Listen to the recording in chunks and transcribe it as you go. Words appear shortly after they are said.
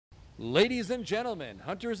Ladies and gentlemen,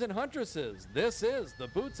 hunters and huntresses, this is the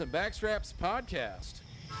Boots and Backstraps Podcast.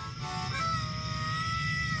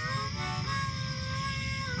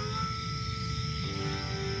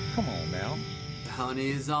 Come on now. The hunt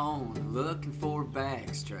is on, looking for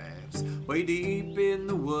backstraps, way deep in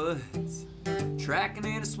the woods, tracking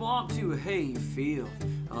in a swamp to a hay field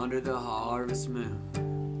under the harvest moon.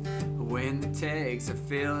 When the tags are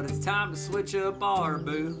filled, it's time to switch up our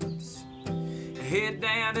boots. Head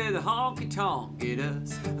down to the honky tonk, get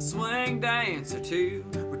us a swing dance or two.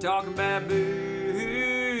 We're talking about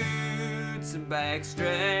boots and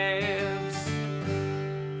backstraps.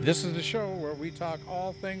 This is the show where we talk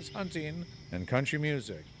all things hunting and country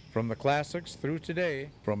music. From the classics through today,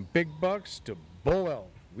 from big bucks to bull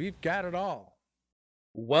elk, we've got it all.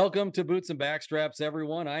 Welcome to Boots and Backstraps,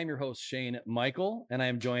 everyone. I'm your host, Shayne Michael, and I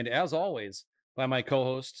am joined, as always, by my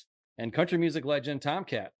co-host and country music legend,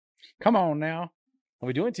 Katt. Come on now. How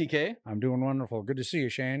we doing, TK? I'm doing wonderful. Good to see you,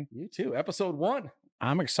 Shayne. You too. Episode 1.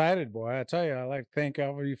 I'm excited, boy. I tell you, I'd like to thank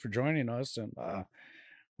all of you for joining us. And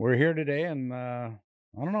we're here today, and I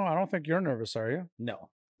don't know. I don't think you're nervous, are you? No.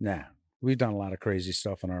 Nah. We've done a lot of crazy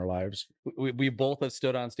stuff in our lives. We both have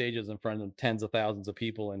stood on stages in front of tens of thousands of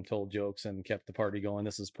people and told jokes and kept the party going.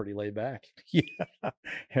 This is pretty laid back. Yeah.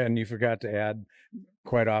 And you forgot to add,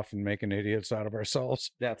 quite often making idiots out of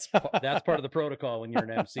ourselves. That's part of the protocol when you're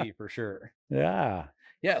an MC, for sure. Yeah.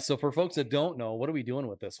 Yeah. So for folks that don't know, what are we doing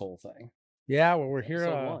with this whole thing? Yeah. Well, we're here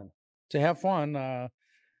Episode 1. to have fun.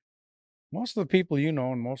 Most of the people you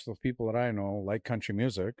know and most of the people that I know like country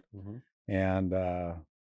music. Mm-hmm.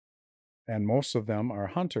 And most of them are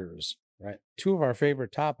hunters. Right. Two of our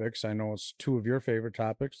favorite topics. I know it's two of your favorite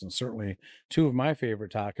topics, and certainly two of my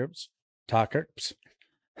favorite topics. Taco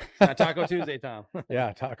Tuesday, Tom.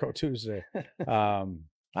 Yeah, Taco Tuesday.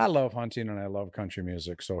 I love hunting and I love country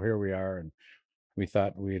music. So here we are, and we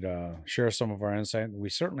thought we'd share some of our insight. We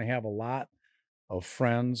certainly have a lot of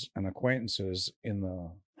friends and acquaintances in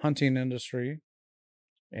the hunting industry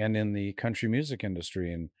and in the country music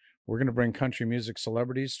industry. And we're going to bring country music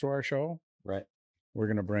celebrities to our show. Right. We're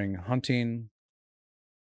going to bring hunting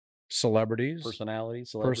celebrities.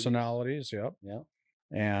 Personalities, yep. Yep.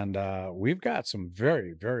 And we've got some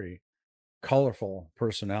very, very colorful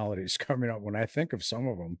personalities coming up. When I think of some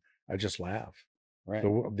of them, I just laugh. Right.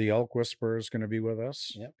 The Elk Whisperer is going to be with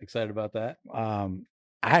us. Yep. Excited about that.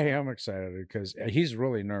 I am excited because he's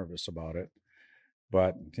really nervous about it.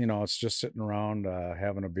 But, it's just sitting around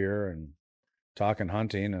having a beer and talking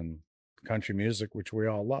hunting and country music, which we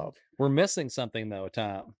all love. We're missing something, though,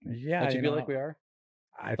 Tom. Yeah. Don't you feel like we are?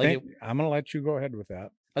 I think I'm going to let you go ahead with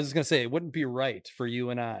that. I was just going to say, it wouldn't be right for you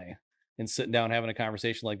and I in sitting down having a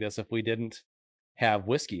conversation like this if we didn't have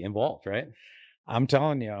whiskey involved, right? I'm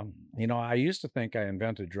telling you, I used to think I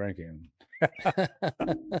invented drinking.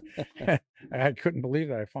 I couldn't believe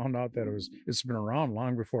that. I found out that it's been around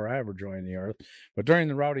long before I ever joined the earth. But during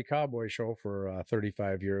the Rowdy Cowboy Show for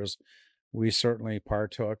 35 years, we certainly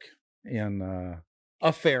partook in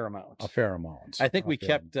a fair amount. I think we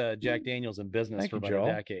kept Jack Daniels in business for about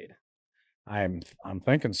a decade. I'm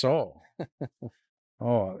thinking so.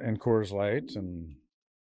 Oh, and Coors Light. And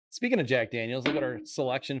speaking of Jack Daniels, look at our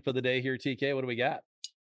selection for the day here, TK. What do we got?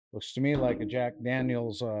 Looks to me like a Jack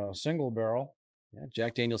Daniels single barrel. Yeah,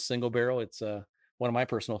 Jack Daniels single barrel. It's one of my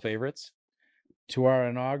personal favorites. To our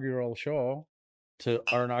inaugural show.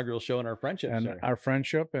 And our friendship. And our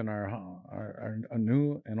friendship and our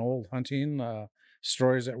new and old hunting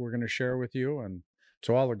stories that we're going to share with you, and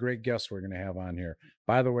to all the great guests we're going to have on here.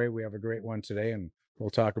 By the way, we have a great one today, and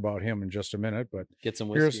we'll talk about him in just a minute, but get some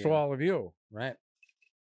whiskey. Here's to all of you. Right.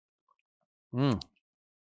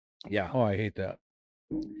 Yeah. Oh, I hate that.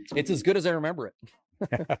 It's as good as I remember it.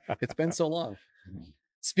 It's been so long.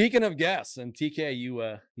 Speaking of guests, and TK,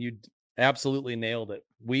 you absolutely nailed it.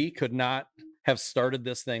 We could not have started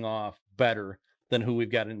this thing off better than who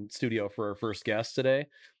we've got in studio for our first guest today.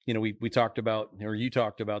 We talked about, or you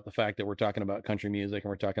talked about the fact that we're talking about country music and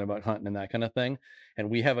we're talking about hunting and that kind of thing.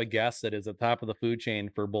 And we have a guest that is at the top of the food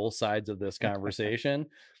chain for both sides of this conversation.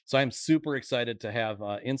 So I'm super excited to have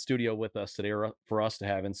in studio with us today, or for us to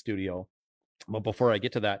have in studio. But before I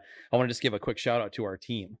get to that, I want to just give a quick shout out to our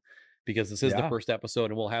team, because this is the first episode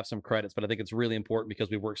and we'll have some credits, but I think it's really important because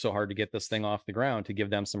we worked so hard to get this thing off the ground to give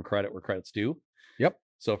them some credit where credit's due. Yep.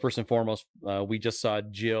 So first and foremost, we just saw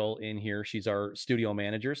Jill in here. She's our studio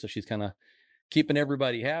manager. So she's kind of keeping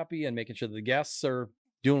everybody happy and making sure the guests are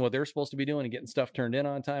doing what they're supposed to be doing and getting stuff turned in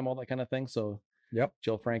on time, all that kind of thing. So yep,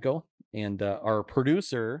 Jill Franco. And our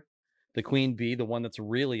producer, the queen bee, the one that's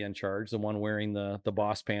really in charge, the one wearing the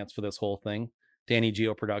boss pants for this whole thing, Danny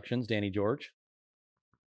Geo Productions, Danny George.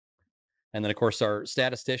 And then, of course, our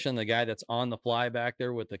statistician, the guy that's on the fly back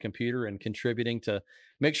there with the computer and contributing to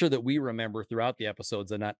make sure that we remember throughout the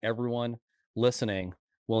episodes that not everyone listening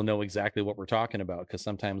will know exactly what we're talking about. Because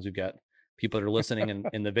sometimes we've got people that are listening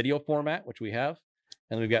in the video format, which we have.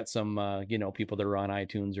 And we've got some, people that are on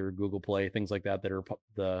iTunes or Google Play, things like that are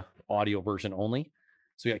the audio version only.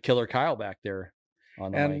 So we got Killer Kyle back there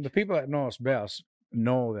on the And mic. the people that know us best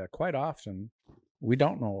know that quite often we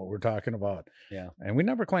don't know what we're talking about. Yeah. And we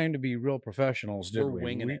never claim to be real professionals, did We're we?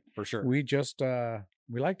 winging it for sure. We just,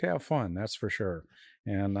 we like to have fun, that's for sure.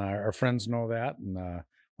 And our friends know that. And why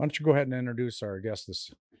don't you go ahead and introduce our guest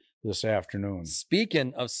this afternoon?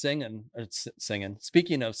 Speaking of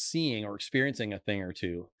speaking of seeing or experiencing a thing or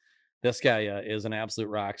two, this guy is an absolute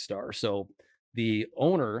rock star. So the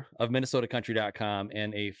owner of MinnesotaCountry.com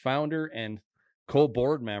and a founder and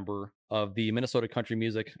co-board member of the Midwest Country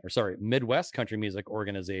Music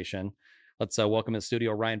Organization. Let's welcome in the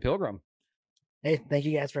studio, Ryan Pilgrim. Hey, thank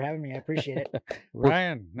you guys for having me. I appreciate it.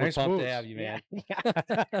 Ryan, We're nice pumped boots. to have you, man.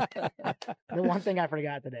 The one thing I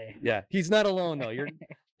forgot today. Yeah, he's not alone though.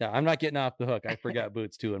 I'm not getting off the hook. I forgot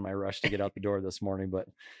boots too in my rush to get out the door this morning. But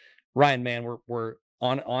Ryan, man, we're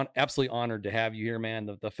on absolutely honored to have you here, man.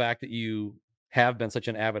 The fact that you have been such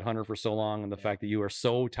an avid hunter for so long, and the fact that you are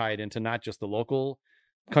so tied into not just the local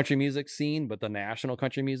country music scene, but the national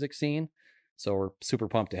country music scene. So we're super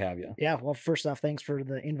pumped to have you. Yeah, well, first off, thanks for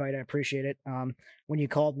the invite. I appreciate it. When you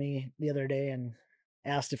called me the other day and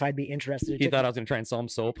asked if I'd be interested, He thought I was going to try and sell him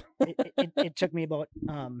soap. it took me about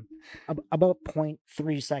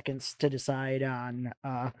 0.3 seconds to decide on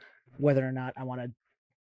whether or not I want to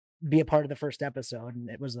be a part of the first episode, and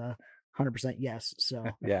it was a 100% yes. So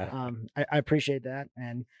Yeah. I appreciate that.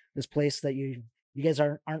 And this place that you guys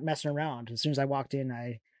aren't messing around. As soon as I walked in,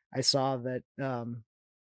 I saw that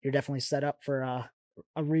you're definitely set up for a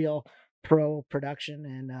real pro production,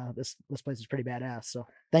 and this place is pretty badass. So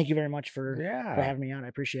thank you very much for having me on. I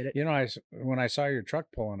appreciate it. You know, when I saw your truck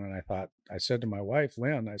pulling in, I said to my wife,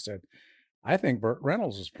 Lynn, I said, I think Burt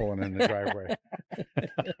Reynolds is pulling in the driveway.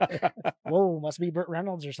 Whoa, must be Burt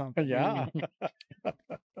Reynolds or something. Yeah.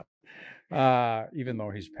 Even though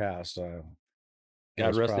he's passed,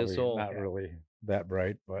 God rest his probably soul. not really that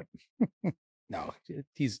bright, but No,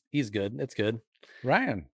 he's good. It's good.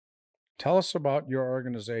 Ryan, tell us about your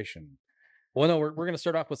organization. Well, no, we're going to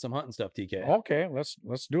start off with some hunting stuff, TK. Okay, let's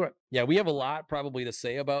do it. Yeah, we have a lot probably to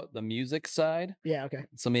say about the music side. Yeah, okay.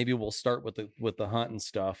 So maybe we'll start with the hunting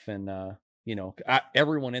stuff, and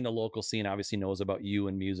everyone in the local scene obviously knows about you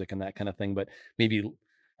and music and that kind of thing. But maybe,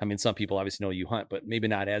 some people obviously know you hunt, but maybe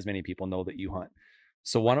not as many people know that you hunt.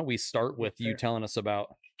 So why don't we start with you telling us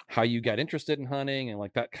about how you got interested in hunting and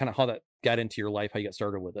like that, kind of how that got into your life, how you got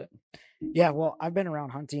started with it. Yeah, well, I've been around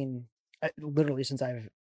hunting literally since I've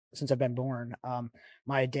been born.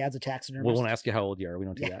 My dad's a taxidermist. We won't ask you how old you are. We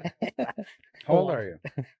don't do that. How old are you?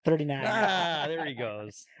 39. There he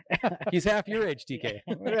goes. He's half your age, TK.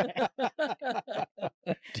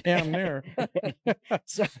 Damn near.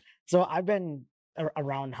 So I've been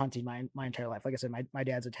around hunting my entire life. Like I said, my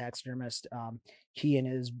dad's a taxidermist. He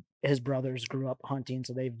and his brothers grew up hunting,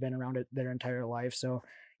 so they've been around it their entire life. So,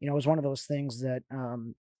 it was one of those things that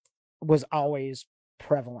was always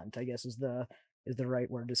prevalent, I guess is the right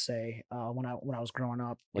word to say, when I was growing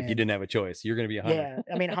up. Like you didn't have a choice. You're going to be a hunter.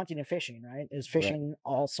 Yeah. Hunting and fishing, right? Is fishing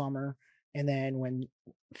all summer. And then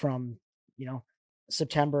from,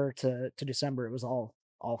 September to December, it was all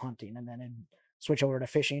hunting. And then it'd switch over to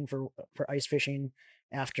fishing for ice fishing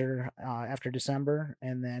after December,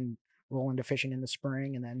 and then roll into fishing in the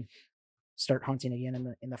spring, and then start hunting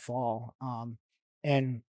again in the fall.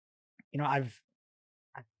 And I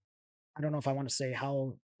don't know if I want to say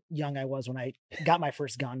how young I was when I got my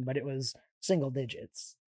first gun, but it was single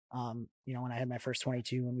digits. When I had my first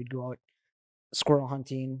 22, when we'd go out squirrel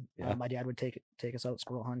hunting, my dad would take us out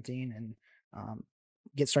squirrel hunting and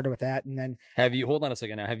get started with that. And then hold on a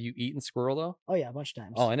second now. Have you eaten squirrel though? Oh yeah, a bunch of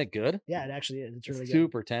times. Oh, isn't it good? Yeah, it actually is. It's really good.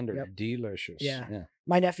 Super tender. Yep. Delicious. Yeah.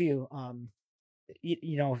 My nephew, kind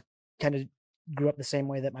of grew up the same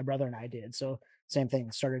way that my brother and I did. So same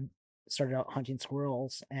thing, started out hunting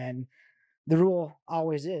squirrels, and the rule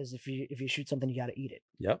always is if you shoot something, you got to eat it.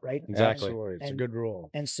 Yep. Right. Exactly. Absolutely. It's a good rule.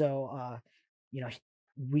 And so,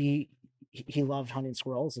 he loved hunting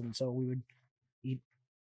squirrels, and so we would eat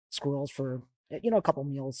squirrels for a couple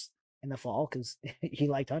meals in the fall because he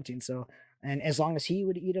liked hunting. So, and as long as he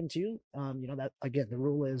would eat them too, that again, the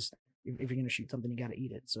rule is if you're going to shoot something, you got to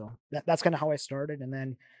eat it. So that's kind of how I started. And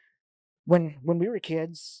then when we were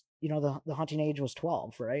kids, the hunting age was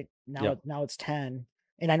 12, right? Now it's 10.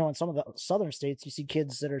 And I know in some of the southern states, you see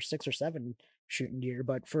kids that are 6 or 7 shooting deer,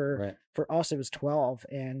 but for us, it was 12.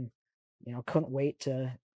 And, couldn't wait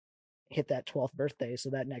to hit that 12th birthday. So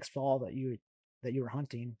that next fall that you were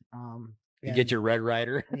hunting, You get your Red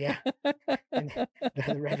Rider. yeah, and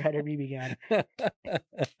the Red Rider BB gun.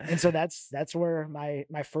 And so that's where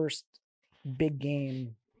my first big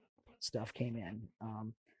game stuff came in.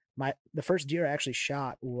 The first deer I actually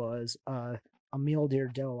shot was a mule deer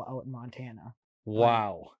doe out in Montana.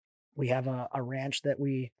 Wow. We have a ranch that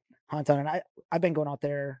we hunt on, and I've been going out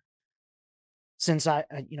there since I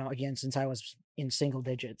was in single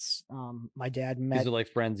digits. My dad met. These are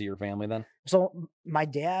like friends of your family then? So my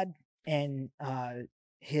dad and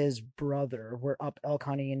his brother were up elk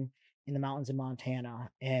hunting in the mountains in Montana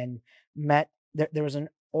and met. There was an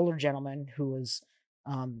older gentleman who was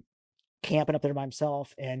camping up there by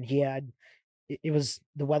himself, and he had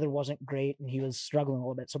the weather wasn't great and he was struggling a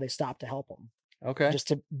little bit, so they stopped to help him. Okay. Just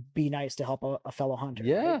to be nice to help a fellow hunter.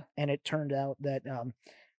 Yeah. Right? And it turned out that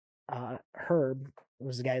Herb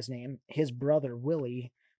was the guy's name. His brother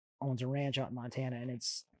Willie owns a ranch out in Montana, and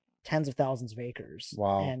it's tens of thousands of acres.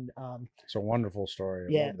 Wow. And it's a wonderful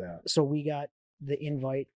story. I love that. So we got the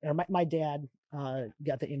invite, or my dad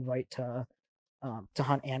got the invite to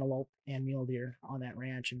hunt antelope and mule deer on that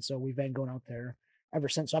ranch, and so we've been going out there ever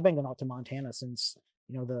since. So I've been going out to Montana since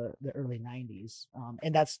the early 90s,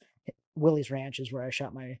 and that's Willie's ranch is where I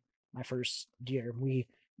shot my first deer. We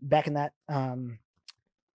back in that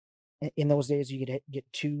in those days you could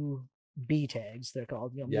get 2 B tags, they're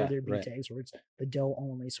called, mule deer B tags, where it's the doe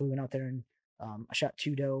only. So we went out there and I shot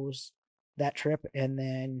 2 does that trip, and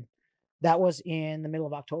then that was in the middle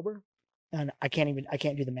of October, and I can't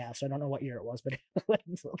do the math, so I don't know what year it was, but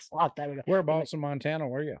it's a long time ago. Whereabouts in Montana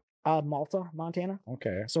were you? Malta, Montana.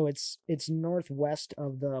 Okay. So it's northwest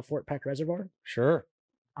of the Fort Peck Reservoir. Sure.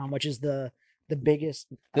 Which is the biggest.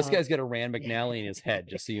 This guy's got a Rand McNally in his head,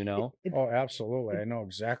 just so you know. Oh, absolutely. I know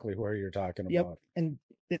exactly where you're talking about. And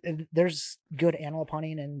there's good antelope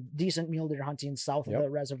hunting and decent mule deer hunting south of the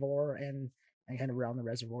reservoir and kind of around the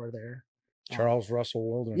reservoir there. Charles Russell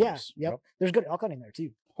Wilderness. Yeah. Yep. There's good elk hunting there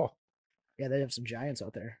too. Oh. Yeah, they have some giants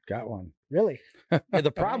out there. Got one. Really? Yeah,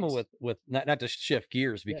 the problem Nice. with not to shift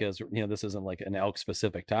gears, because this isn't like an elk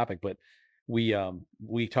specific topic, but we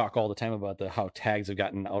talk all the time about how tags have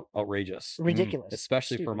gotten outrageous, Ridiculous,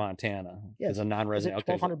 especially for stupid. Montana. Yeah, as a Is it non-resident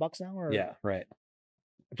elk tag. $1,200 now? Or? Yeah, right.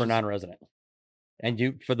 For non-resident.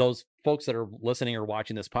 And for those folks that are listening or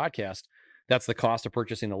watching this podcast, that's the cost of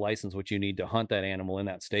purchasing the license, which you need to hunt that animal in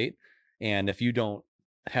that state. And if you don't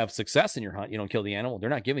have success in your hunt, you don't kill the animal, they're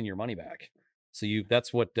not giving your money back. So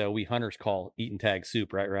that's what we hunters call eat and tag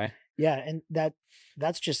soup, right? Yeah, and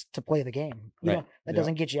that's just to play the game. Right. That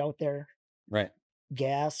doesn't get you out there. Right.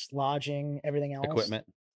 Gas, lodging, everything else. Equipment.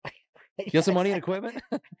 You got some money in equipment?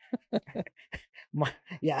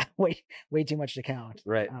 Yeah, way too much to count.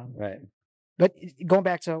 Right. Right. But going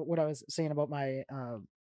back to what I was saying about my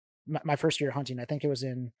my first year hunting, I think it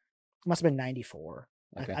must have been 94.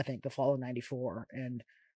 Okay. I think the fall of 94. And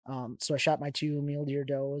so I shot my 2 mule deer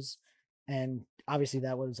does, and obviously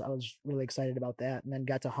I was really excited about that, and then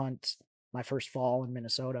got to hunt my first fall in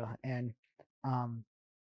Minnesota, and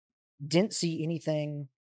didn't see anything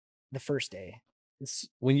the first day.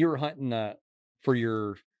 When you were hunting for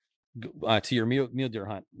your to your mule deer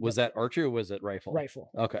hunt, was that archery or was it rifle? Rifle.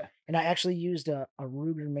 Okay. And I actually used a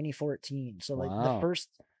Ruger Mini 14. So like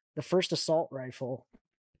the first assault rifle.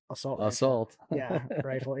 Yeah,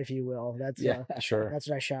 rifle, if you will. That's sure. That's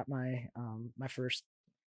what I shot my my first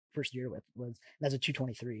deer with. That's a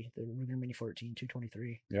 223, the Ruger Mini 14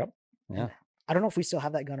 223. Yep. Yeah. I don't know if we still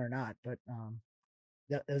have that gun or not, but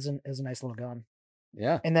that is a nice little gun.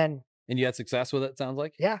 Yeah. And you had success with it, sounds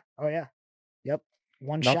like? Yeah. Oh yeah. Yep.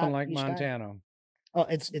 Nothing shot like each Montana. time. Oh,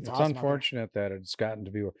 it's awesome. Unfortunate that it's gotten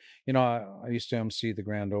to be. I used to MC the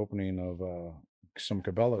grand opening of some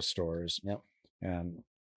Cabela stores. Yep. And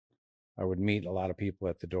I would meet a lot of people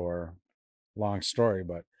at the door. Long story,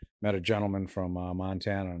 but met a gentleman from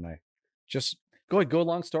Montana, and I just go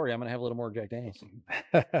long story. I'm gonna have a little more Jack Daniels.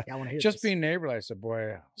 Yeah, I want to hear just this. being neighborly. I said,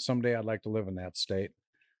 "Boy, someday I'd like to live in that state."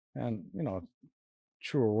 And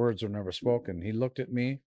truer words were never spoken. He looked at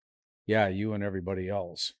me. Yeah, you and everybody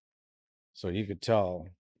else. So you could tell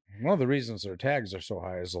one of the reasons their tags are so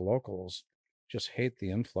high is the locals just hate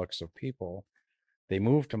the influx of people. They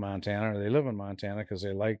move to Montana, or they live in Montana because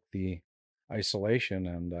they like the isolation,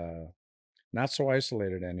 and not so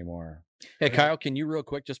isolated anymore. Hey, Kyle, can you real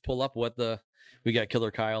quick just pull up we got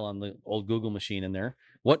Killer Kyle on the old Google machine in there.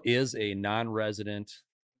 What is a non-resident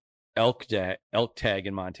elk tag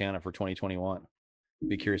in Montana for 2021?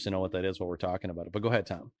 Be curious to know what that is while we're talking about it. But go ahead,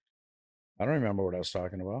 Tom. I don't remember what I was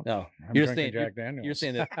talking about. No, you're saying Jack Daniels. You're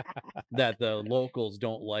saying that the locals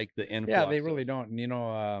don't like the influx. Yeah, they really don't.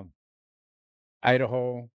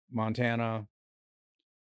 Idaho, Montana,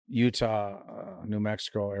 Utah, New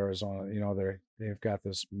Mexico, Arizona, they've got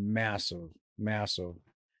this massive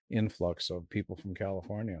influx of people from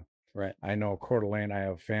California. Right. I know Coeur d'Alene, I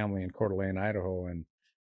have family in Coeur d'Alene, Idaho, and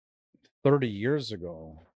 30 years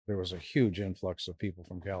ago, there was a huge influx of people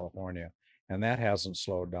from California, and that hasn't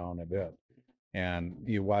slowed down a bit. And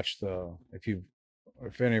you watch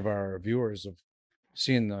if any of our viewers have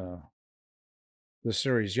seen the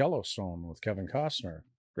series Yellowstone with Kevin Costner,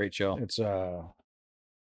 Great show. it's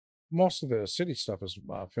most of the city stuff is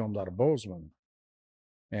filmed out of Bozeman.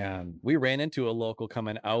 And we ran into a local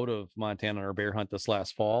coming out of Montana on our bear hunt this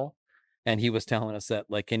last fall, and he was telling us that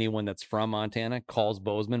like anyone that's from Montana calls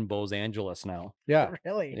Bozeman Bose Angeles now. Yeah,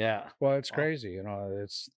 Really? Yeah. well, it's crazy.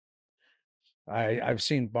 I've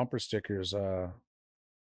seen bumper stickers.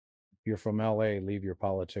 You're from LA, leave your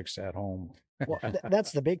politics at home. Well,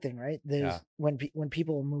 that's the big thing, right? There's Yeah. when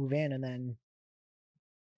people move in and then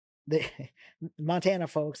they Montana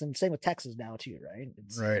folks, and same with Texas now too, right?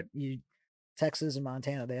 Right. Texas and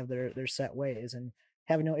Montana, they have their set ways and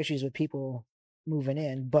having no issues with people moving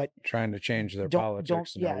in, but Trying to change their Don't-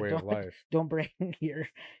 politics and their way of life. don't bring your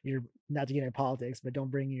not to get into politics, but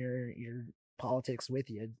don't bring your politics with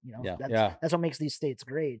you. Yeah. That's what makes these states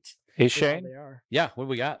great. Hey, is how Shayne, they are. Yeah. What do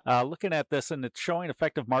we got? looking at this, and it's showing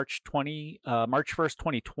effective March 1st,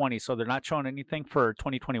 2020. So they're not showing anything for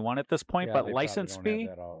 2021 at this point, Yeah, but they license probably fee, don't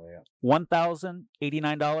have that all yet.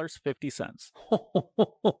 $1,089.50.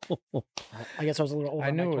 I guess I was a little over. I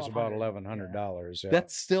on my knew it was about $1,200. $1,100. Yeah.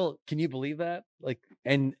 That's still, can you believe that? Like,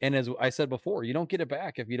 and as I said before, you don't get it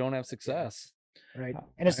back if you don't have success. Right, Uh,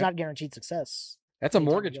 and it's I- not guaranteed success. That's a Anytime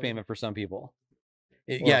you mortgage go. payment for some people.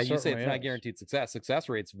 Well, Yeah, it you say certainly it's not is. guaranteed success. Success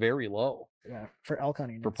rate's very low Yeah, for elk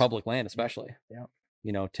hunting. for it's- public land, especially. Yeah.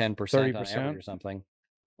 10% on 30%? average or something.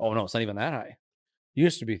 Oh no, it's not even that high.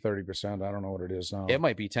 Used to be 30%. I don't know what it is now. It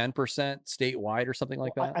might be 10% statewide or something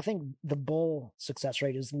like Well, that. I think the bull success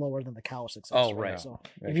rate is lower than the cow success Oh, rate. right. So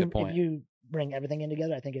Yeah, if good you point. if you bring everything in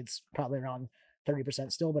together, I think it's probably around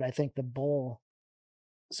 30% still. But I think the bull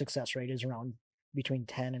success rate is around between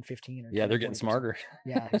 10 and 15. Or Yeah, 10 they're to getting 20%. smarter.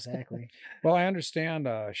 Yeah, exactly. Well, I understand,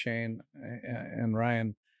 Shayne and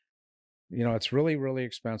Ryan. It's really, really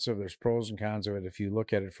expensive. There's pros and cons of it. If you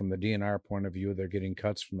look at it from the DNR point of view, they're getting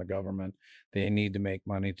cuts from the government. They need to make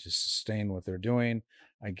money to sustain what they're doing.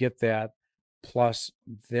 I get that. Plus,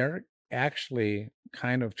 they're actually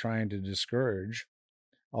kind of trying to discourage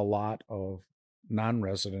a lot of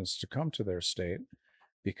non-residents to come to their state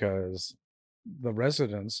because the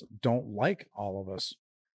residents don't like all of us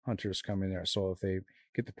hunters coming there. So if they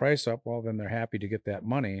get the price up, well, then they're happy to get that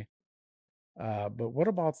money. But what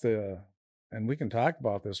about and we can talk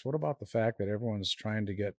about this, what about the fact that everyone's trying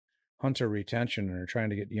to get hunter retention and are trying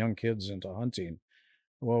to get young kids into hunting?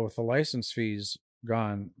 Well, with the license fees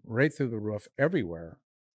gone right through the roof everywhere,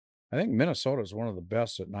 I think Minnesota is one of the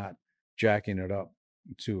best at not jacking it up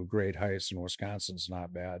to great heights, and Wisconsin's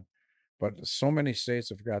not bad. But so many states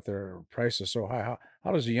have got their prices so high.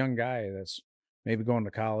 How does a young guy that's maybe going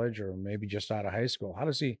to college or maybe just out of high school, how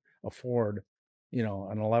does he afford, an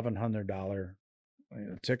 $1,100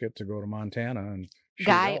 ticket to go to Montana and shoot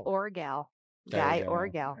Guy elk? or gal. There Guy you or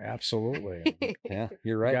go. gal. Absolutely. Yeah,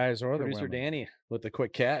 you're right. Guys or the Producer women. Danny with the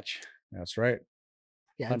quick catch. That's right.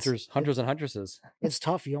 Yeah, Hunters and huntresses. it's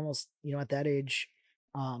tough. You almost, at that age,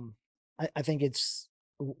 I think it's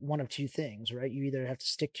one of two things, right? You either have to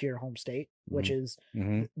stick to your home state, which is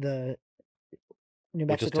Mhm. the New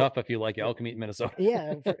Which Mexico. is tough if you like elk meat in Minnesota.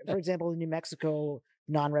 Yeah, for example, the New Mexico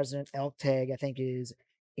non-resident elk tag, I think, is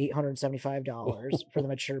 $875 for the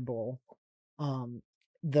mature bull.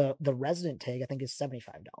 The resident tag, I think, is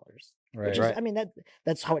 $75. Right. Which is, Right. I mean,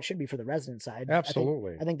 that's how it should be for the resident side.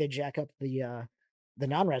 Absolutely. I think they jack up the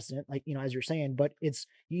non-resident, like, as you're saying, but it's,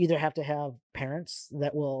 you either have to have parents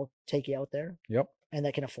that will take you out there Yep. and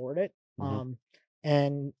that can afford it, Mhm.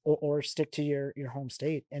 or stick to your home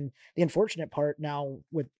state. And the unfortunate part now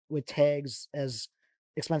with tags as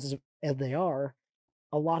expensive as they are,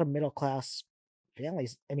 a lot of middle class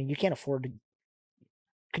families, I mean, you can't afford to.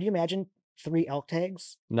 Could you imagine 3 elk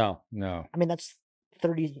tags? No, No. I mean, that's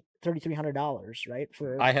 $3,300, right?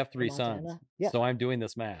 For I have for 3 sons, Montana. Yeah, so I'm doing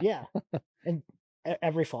this math. yeah, and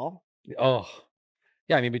every fall. Oh,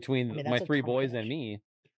 yeah. I mean, between I mean, my that's a 3 ton of boys cash. and me,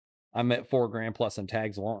 I'm at $4,000 plus in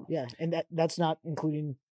tags alone. Yeah, and that's not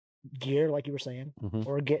including gear, like you were saying, Mhm.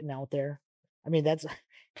 or getting out there. I mean, that's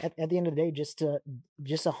at the end of the day, just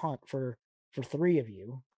a hunt for 3 of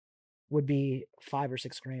you would be $5 or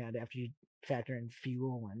 $6,000 after you factor in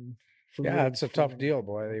fuel and food. Yeah, it's a food tough and deal, everything.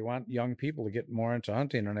 boy. They want young people to get more into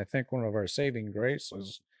hunting, and I think one of our saving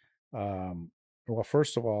graces Well,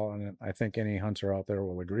 first of all, and I think any hunter out there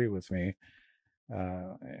will agree with me,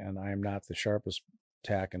 and I'm not the sharpest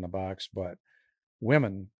tack in the box, but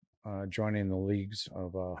women joining the leagues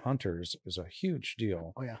of hunters is a huge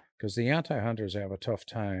deal Oh yeah. because the anti-hunters have a tough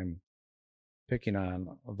time picking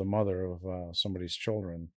on the mother of somebody's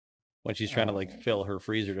children. When she's trying to like fill her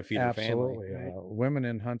freezer to feed her family. Absolutely. right? Women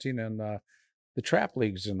in hunting and the trap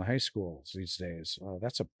leagues in the high schools these days,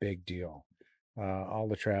 that's a big deal. All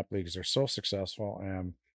the trap leagues are so successful,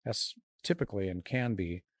 and that's typically and can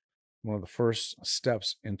be one of the first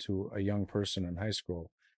steps into a young person in high school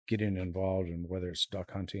getting involved in whether it's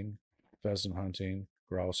duck hunting, pheasant hunting,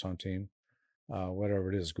 grouse hunting,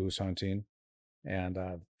 whatever it is, goose hunting. And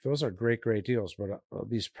those are great, great deals. But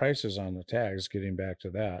these prices on the tags, getting back to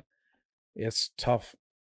that, it's tough.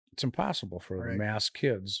 It's impossible for the Right. mass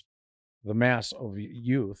kids, the mass of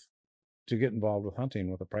youth, to get involved with hunting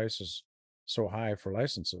with the prices so high for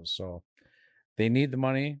licenses. So they need the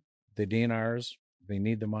money, the DNRs, they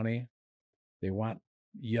need the money. They want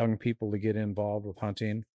young people to get involved with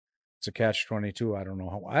hunting. It's a catch-22. I don't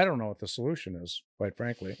know what the solution is, quite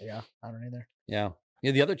frankly. Yeah, I don't either. Yeah.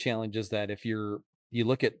 Yeah. The other challenge is that if you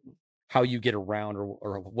look at how you get around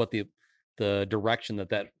or what the direction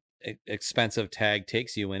that expensive tag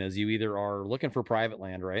takes you in is you either are looking for private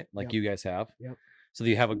land, right? Like Yep. you guys have. Yep. So that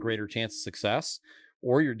you have a greater chance of success,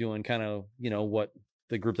 or you're doing kind of, what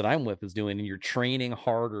the group that I'm with is doing, and you're training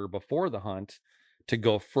harder before the hunt to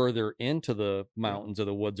go further into the mountains or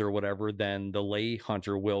the woods or whatever than the lay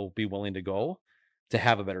hunter will be willing to go to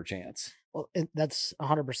have a better chance. Well, that's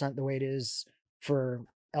 100% the way it is for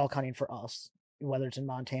elk hunting for us, whether it's in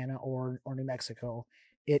Montana or New Mexico.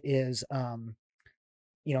 It is,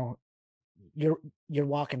 you're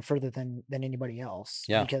walking further than anybody else.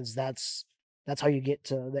 Yeah. Because that's how you get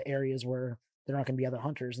to the areas where there aren't going to be other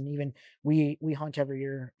hunters. And even we hunt every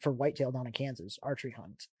year for whitetail down in Kansas, archery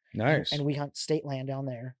hunt. Nice. And we hunt state land down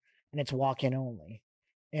there, and it's walk in only.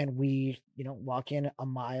 And we, walk in a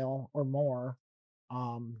mile or more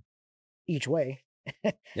each way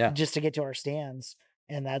Yeah. just to get to our stands.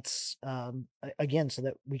 And that's again, so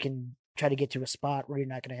that we can try to get to a spot where you're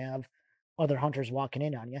not going to have other hunters walking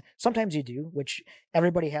in on you. Sometimes you do, which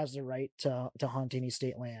everybody has the right to hunt any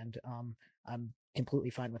state land. I'm completely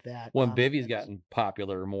fine with that. Well, bivvy's and- gotten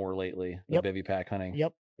popular more lately, the Yep. bivvy pack hunting.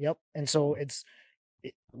 Yep. And so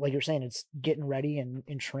like you're saying, it's getting ready and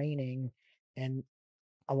training and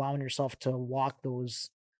allowing yourself to walk those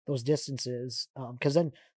distances. Because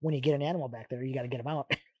then when you get an animal back there, you got to get them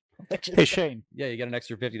out. Which is, Hey, Shayne. Yeah, you got an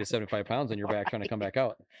extra 50 to 75 pounds on your back trying to come back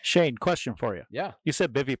out. Shayne, question for you. Yeah. You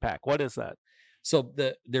said bivy pack. What is that? So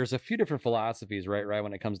there's a few different philosophies, right,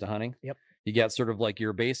 when it comes to hunting. Yep. You got sort of like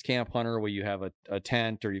your base camp hunter where you have a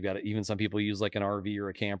tent, or you've got even some people use like an RV or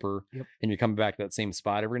a camper. Yep. And you're coming back to that same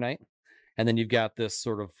spot every night. And then you've got this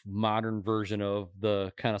sort of modern version of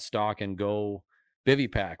the kind of stock and go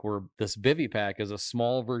bivy pack, where this bivy pack is a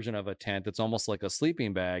small version of a tent. It's almost like a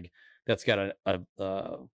sleeping bag that's got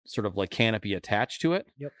a sort of like canopy attached to it.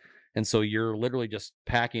 Yep. And so you're literally just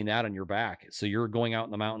packing that on your back. So you're going out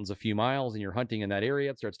in the mountains a few miles and you're hunting in that area.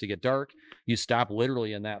 It starts to get dark. You stop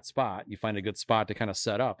literally in that spot. You find a good spot to kind of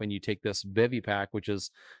set up, and you take this bivy pack, which is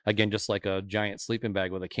again just like a giant sleeping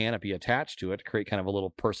bag with a canopy attached to it, to create kind of a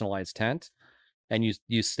little personalized tent. And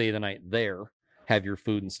you stay the night there, have your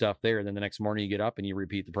food and stuff there, and then the next morning you get up and you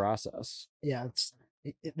repeat the process. yeah,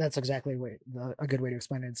 that's exactly a good way to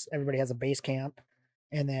explain it. It's everybody has a base camp,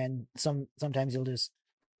 and then sometimes you'll just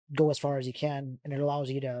go as far as you can, and it allows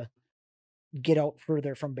you to get out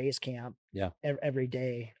further from base camp. Yeah. Every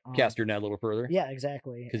day. Cast your net a little further. Yeah,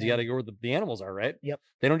 exactly. Because you got to go where the animals are, right? Yep.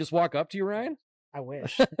 They don't just walk up to you, Ryan. I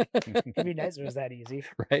wish it'd be nice if it was that easy,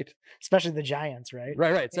 Right. especially the giants, right?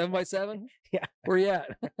 Right. 7x7. Yeah. Where you at?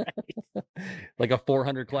 Like a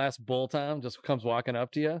 400 class bull tom just comes walking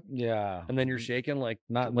up to you, Yeah. and then you're shaking like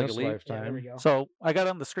Not in like this a leaf. Yeah, there we lifetime. go. So I got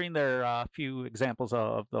on the screen there a few examples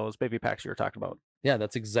of those bivy packs you were talking about. Yeah,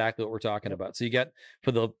 that's exactly what we're talking about. So you get,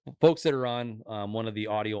 for the folks that are on one of the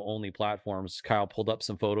audio only platforms, Kyle pulled up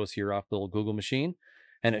some photos here off the little Google machine,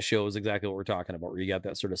 and it shows exactly what we're talking about, where you got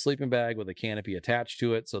that sort of sleeping bag with a canopy attached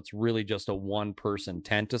to it. So it's really just a one person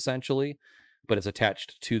tent essentially, but it's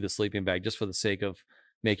attached to the sleeping bag just for the sake of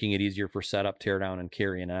making it easier for setup, tear down, and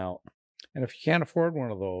carrying out. And if you can't afford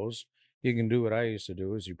one of those, you can do what I used to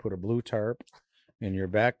do: is you put a blue tarp in your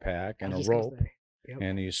backpack I and was a just gonna rope, say, yep.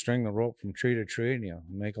 and you string the rope from tree to tree, and you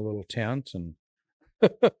make a little tent. And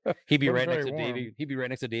He'd be We're right next very to warm. Davy. He'd be right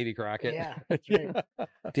next to Davy Crockett. Yeah, that's right.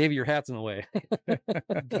 Davy, your hat's in the way.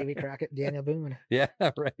 Davy Crockett, Daniel Boone. Yeah,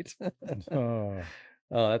 right.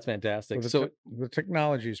 Oh, that's fantastic. So So the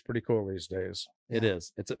technology is pretty cool these days. it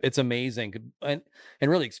is. It's amazing, and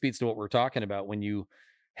really it speaks to what we're talking about. When you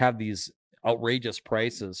have these outrageous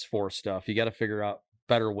prices for stuff, you got to figure out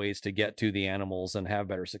better ways to get to the animals and have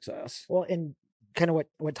better success. Well, and kind of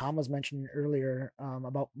what Tom was mentioning earlier,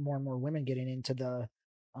 about more and more women getting into the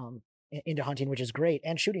into hunting, which is great,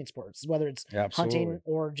 and shooting sports, whether it's Absolutely. hunting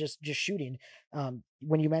or just shooting.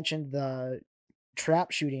 When you mentioned the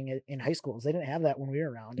trap shooting in high schools, they didn't have that when we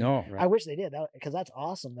were around. And No, Right. I wish they did, because that's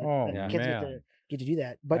awesome that, Oh, that kids man. get to do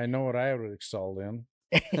that. I But know what I would have excelled in.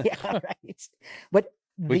 yeah, right. But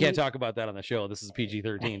We can't the talk about that on the show. This is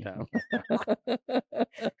PG-13 time.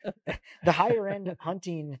 the higher end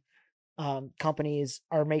hunting companies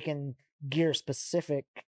are making gear specific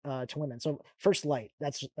to women. So First Light,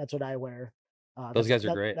 that's what I wear. Those That's- guys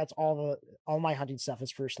are great. That's all my hunting stuff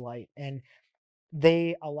is First Light, and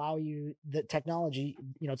they allow you the technology.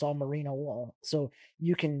 It's all merino wool, so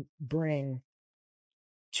you can bring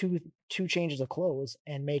two changes of clothes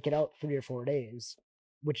and make it out 3 or 4 days,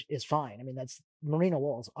 which is fine. I mean, that's merino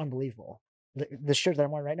wool is unbelievable. The shirt that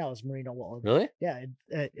I'm wearing right now is merino wool. Really? Yeah,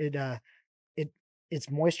 it's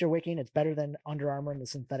moisture wicking. It's better than Under Armour and the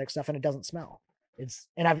synthetic stuff, and it doesn't smell.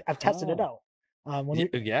 And I've tested it out. When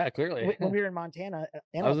Yeah, clearly. we were in Montana, I was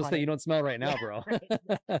animal just saying, you don't smell right now, bro.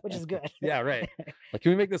 which is good. Yeah, right. Like,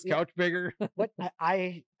 can we make this Yeah. couch bigger? What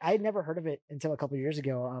I had never heard of it until a couple of years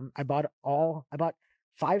ago. I bought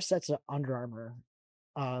 5 sets of Under Armour,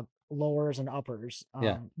 lowers and uppers,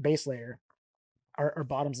 Yeah. base layer, or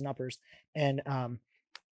bottoms and uppers, and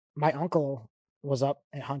my uncle was up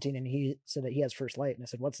at hunting and he said that he has First Light, and I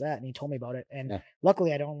said, "What's that?" And he told me about it, and Yeah.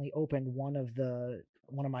 luckily I'd only opened one of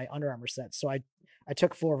my Under Armour sets, so I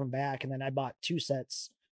took 4 of them back, and then I bought 2 sets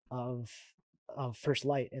of First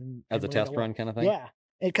Light and As a merino test wool. run kind of thing? Yeah,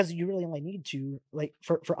 because you really only need to, like,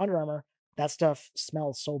 for Under Armour, that stuff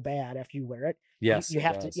smells so bad after you wear it. Yes. you it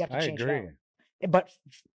have does. to I change it agree. out.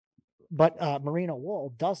 But merino wool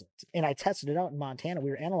doesn't. And I tested it out in Montana. We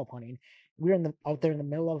were antelope hunting. We were out there in the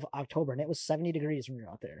middle of October, and it was 70 degrees when we were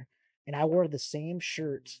out there. And I wore the same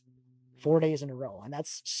shirt 4 days in a row, and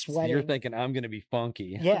that's So sweating. you're thinking I'm going to be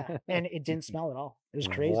funky. Yeah, and it didn't smell at all. It was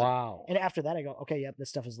crazy. Wow. And after that, I go, okay, yep, this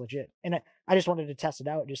stuff is legit. And I just wanted to test it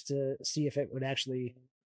out just to see if it would actually,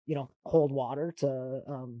 hold water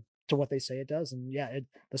to what they say it does. And yeah,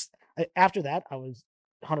 after that, I was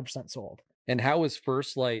 100% sold. And how is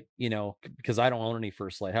First Light, because I don't own any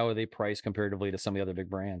First Light, how are they priced comparatively to some of the other big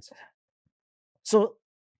brands? So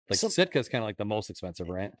Like Sitka's kind of like the most expensive,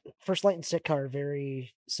 right? First Light and Sitka are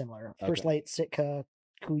very similar. First Okay. Light, Sitka,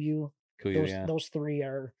 Kuiu, Kuiu, those 3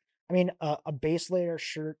 are. I mean, a base layer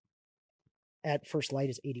shirt at First Light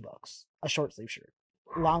is $80. A short sleeve shirt,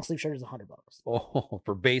 long sleeve shirt is $100. Oh,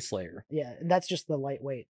 for base layer. Yeah, and that's just the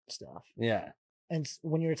lightweight stuff. Yeah. And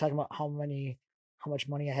when you were talking about how much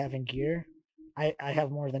money I have in gear, I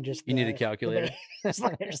have more than just. You need a the calculator. base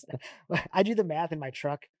layers. I do the math in my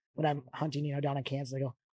truck when I'm hunting, down in Kansas. I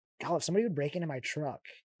go, God, if somebody would break into my truck,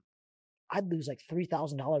 I'd lose like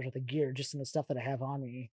 $3,000 worth of gear just in the stuff that I have on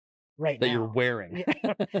me right That now. you're wearing.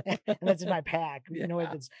 Yeah. And that's in my pack. Yeah.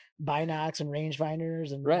 It's binocs and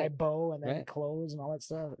rangefinders and my Right. bow and then Right. clothes and all that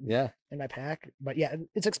stuff Yeah. in my pack. But yeah,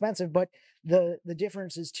 it's expensive. But the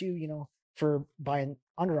difference is too, for buying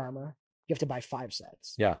Under Armour, you have to buy 5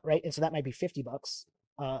 sets. Yeah. Right. And so that might be $50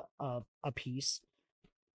 a piece.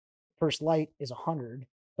 First Light is $100,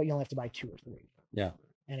 but you only have to buy 2 or 3. Yeah.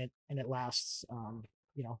 And it lasts.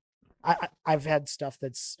 I've had stuff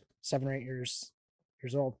that's 7 or 8 years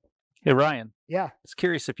old. Hey, Ryan, Yeah. I was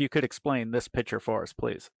curious if you could explain this picture for us,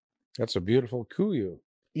 please. That's a beautiful kuyu.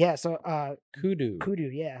 Yeah. So Kudu. kudu.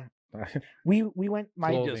 Yeah. We went. You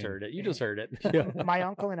My just heard it. You just heard it. my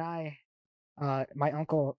uncle and I. My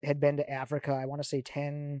uncle had been to Africa. I want to say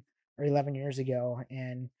 10 or 11 years ago,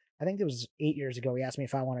 and I think it was 8 years ago. He asked me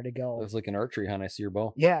if I wanted to It go. was like an archery hunt. I see your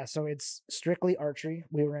bow. Yeah, so it's strictly archery.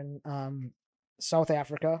 We were in South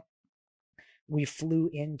Africa. We flew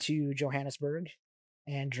into Johannesburg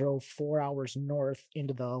and drove 4 hours north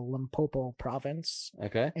into the Limpopo province.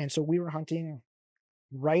 Okay. And so we were hunting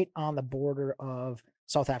right on the border of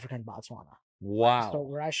South Africa and Botswana. Wow. So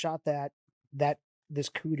where I shot this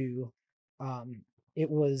kudu, it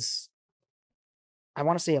was, I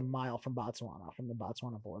want to say, a mile from the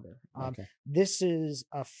Botswana border. Okay. This is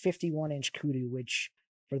a 51-inch kudu, which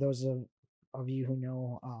for those of you who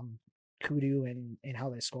know kudu and how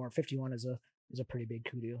they score, 51 is a pretty big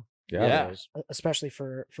kudu, Yeah. It is. especially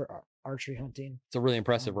for archery hunting. It's a really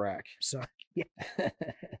impressive rack. So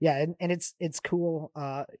yeah, and it's cool.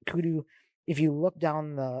 Kudu, if you look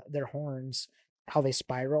down their horns, how they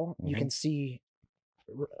spiral, you Mhm. can see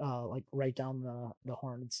like right down the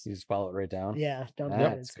horns. You just follow it right down. Yeah, down the That's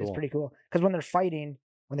head. It's cool. pretty cool. Because when they're fighting,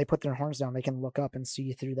 when they put their horns down, they can look up and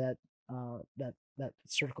see through that that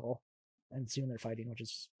circle and see when they're fighting, which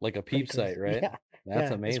is Like a pretty peep sight, crazy. right? Yeah, That's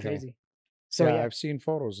yeah, amazing. It's crazy. So yeah, yeah, I've seen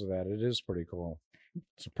photos of that. It is pretty cool.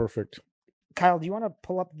 It's a perfect. Kyle, do you want to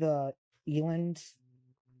pull up the eland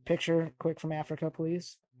picture quick from Africa,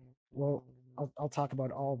 please? Well, I'll talk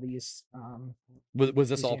about all these. Was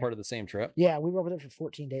this These all here. part of the same trip? Yeah, we were over there for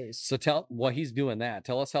 14 days. So while he's doing that,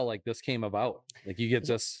 tell us how like this came about. Like you get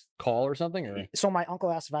this call or something, or So my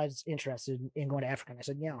uncle asked if I was interested in going to Africa, and I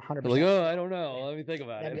said, yeah, 100%. like, oh, I don't know. Let me think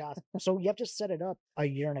about That'd it. be awesome. So you have to set it up a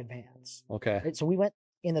year in advance. Okay. Right? So we went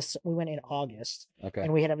in August, Okay.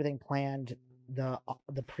 and we had everything planned the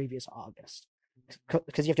previous August,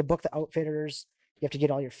 because you have to book the outfitters, you have to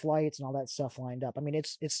get all your flights and all that stuff lined up. I mean,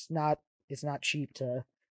 it's not cheap to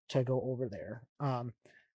go over there.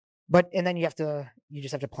 But and then you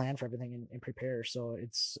just have to plan for everything and prepare. So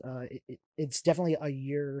it's definitely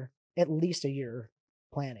at least a year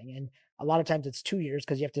planning, and a lot of times it's 2 years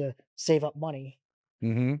because you have to save up money.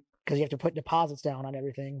 Mm-hmm. Because you have to put deposits down on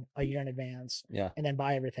everything a year in advance, Yeah. and then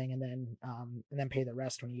buy everything, and then pay the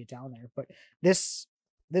rest when you get down there. But this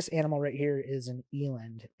animal right here is an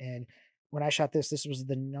eland, and when I shot this was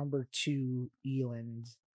the number 2 eland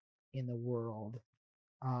in the world,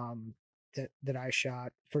 that I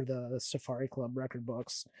shot for the Safari Club record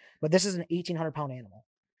books. But this is an 1,800-pound animal.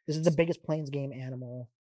 This is the biggest plains game animal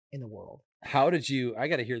in the world. How did you? I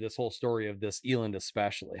got to hear this whole story of this eland,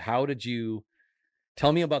 especially. How did you?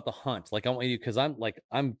 Tell me about the hunt. Like I want you, because I'm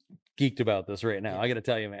geeked about this right now. Yeah. I got to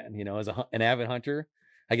tell you, man. You know, as an avid hunter,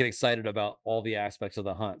 I get excited about all the aspects of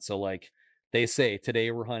the hunt. So like they say today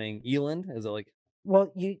we're hunting eland. Is it like?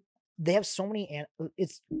 Well, they have so many.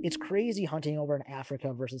 It's crazy hunting over in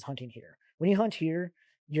Africa versus hunting here. When you hunt here,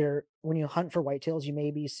 when you hunt for whitetails,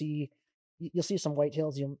 you'll see some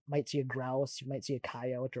whitetails. You might see a grouse, you might see a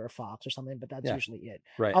coyote or a fox or something, but that's Yeah. usually it.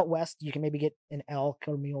 Right. Out west, you can maybe get an elk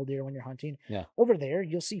or mule deer when you're hunting. Yeah. Over there,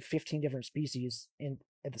 you'll see 15 different species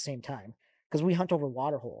at the same time, because we hunt over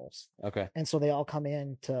water holes, Okay. and so they all come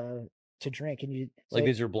in to drink. And Like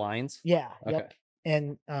these are blinds. yeah, Okay. yep.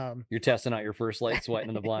 And You're testing out your first light, sweating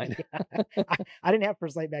in the blind. I didn't have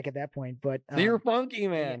first light back at that point, but So you're funky,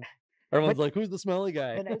 man. Everyone's But- like, "Who's the smelly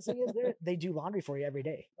guy?" the nice thing is they do laundry for you every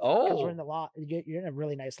day. Because we're Oh, in the lodge, you're in a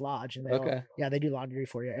really nice lodge, and Okay. they do laundry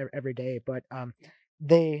for you every day. But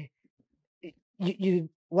you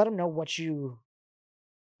let them know what you're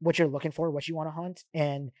looking for, what you want to hunt,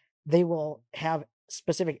 and they will have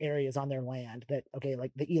specific areas on their land that, okay,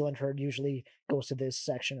 like the eland herd usually goes to this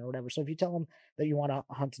section or whatever. So if you tell them that you want to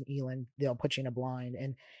hunt an eland, they'll put you in a blind,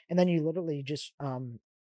 and then you literally just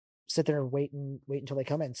sit there and wait until they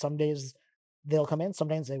come in. Some days they'll come in,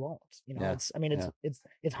 sometimes they won't. You know, Yeah.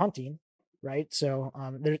 it's hunting, right? So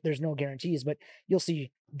there's no guarantees, but you'll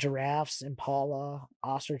see giraffes, impala,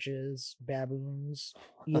 ostriches, baboons,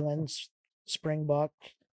 elands, springbuck,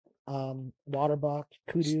 waterbuck,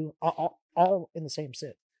 kudu, all in the same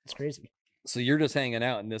sit. It's crazy. So you're just hanging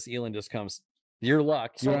out, and this eland just comes. Your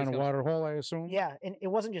luck. You're somebody's on a comes- water hole, I assume. Yeah, and it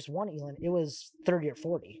wasn't just one eland; it was 30 or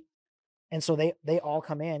 40, and so they all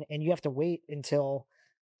come in, and you have to wait until,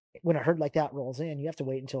 when a herd like that rolls in, you have to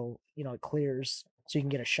wait until it clears so you can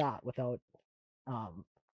get a shot without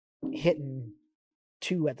hitting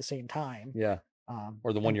 2 at the same time. Yeah.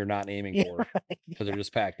 Or the one you're not aiming Yeah, for, because they're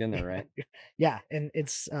just packed in there, right? Yeah, and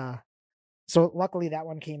it's so luckily that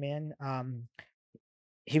one came in.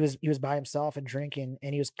 He was by himself and drinking,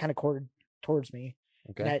 and he was kind of quartered towards me.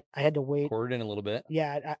 Okay. And I had to wait. Quartered in a little bit.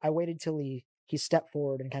 Yeah, I waited till he stepped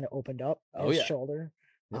forward and kind of opened up his yeah. shoulder.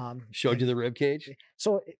 Yep. Showed you the rib cage.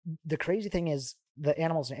 So the crazy thing is, the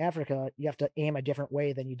animals in Africa, you have to aim a different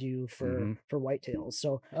way than you do for whitetails.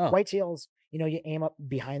 So Oh. whitetails, you aim up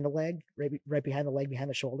behind the leg, right behind the leg, behind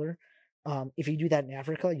the shoulder. If you do that in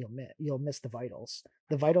Africa, you'll miss the vitals.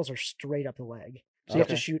 The vitals are straight up the leg, so you have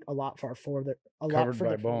to Okay. shoot a lot further, Covered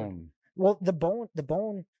by forward. bone. Well, the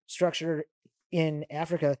bone structure in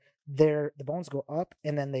Africa, the bones go up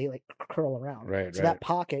and then they like curl around. Right, So right. that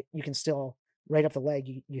pocket, you can still, right up the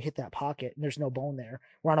leg, you hit that pocket and there's no bone there.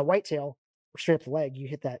 Where on a whitetail, straight up the leg, you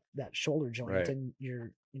hit that shoulder joint, Right. and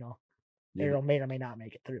your You- arrow may or may not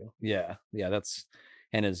make it through. Yeah. That's,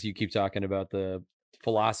 and as you keep talking about the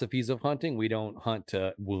philosophies of hunting, we don't hunt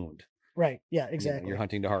to wound. Right. Yeah, You know, exactly. you're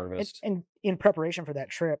hunting to harvest. And in preparation for that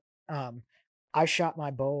trip, I shot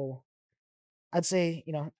my bow, I'd say,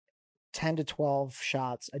 10 to 12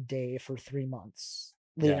 shots a day for 3 months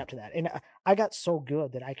leading Yeah. up to that. And I got so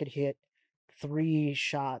good that I could hit 3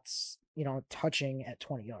 shots, touching at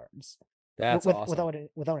 20 yards. That's awesome.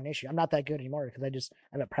 without an issue. I'm not that good anymore because I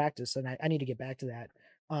haven't practiced, and I need to get back to that.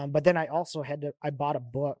 But then I also I bought a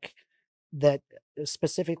book that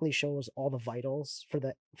specifically shows all the vitals for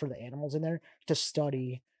the animals in there to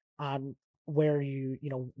study on where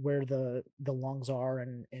where the lungs are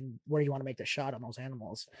and where you want to make the shot on those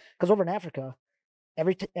animals. Because over in Africa,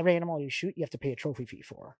 every animal you shoot, you have to pay a trophy fee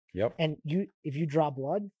for. Yep. And if you draw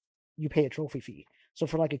blood, you pay a trophy fee. So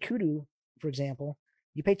for like a kudu, for example,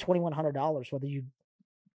 you pay $2,100 whether you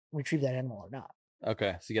retrieve that animal or not.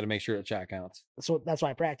 Okay, so you got to make sure the shot counts. So that's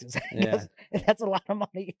why I practice. Yeah. That's a lot of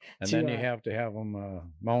money. And then you have to have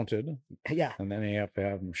them mounted. Yeah. And then you have to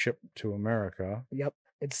have them shipped to America. Yep.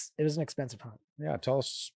 It was an expensive hunt. Yeah.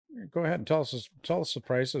 Go ahead and tell us the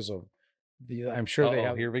prices of I'm sure they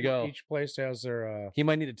have. Here we go. Each place has their. He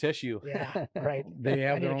might need a tissue. Yeah. Right. They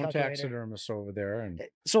have I their need a own calculator. taxidermist over there, and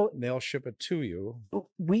So they'll ship it to you.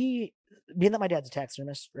 being that my dad's a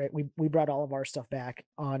taxidermist, right? We brought all of our stuff back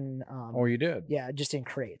on. Oh, you did? Yeah, just in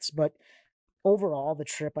crates. But overall, the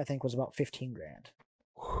trip I think was about $15,000.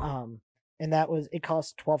 And it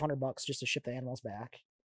cost $1,200 just to ship the animals back.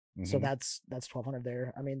 So Mhm. that's $1,200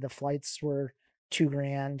 there. I mean, the flights were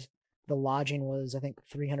 $2,000. The lodging was I think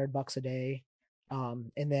 $300 a day.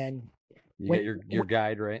 And then You get your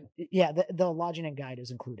guide, right? yeah, the lodging and guide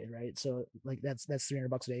is included, right? So like that's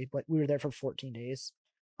 $300 a day. But we were there for 14 days.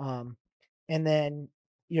 And then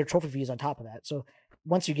your trophy fee is on top of that. So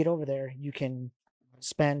once you get over there, you can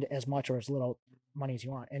spend as much or as little money as you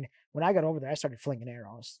want. And when I got over there, I started flinging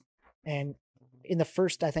arrows. And in the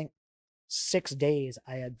first, I think, 6 days,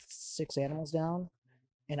 I had 6 animals down.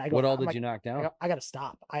 And What all did you knock down? I got to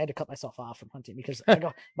stop. I had to cut myself off from hunting because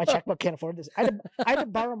my checkbook can't afford this. I had to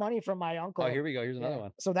borrow money from my uncle. Oh, here we go. Here's another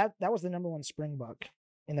one. So that was the #1 spring buck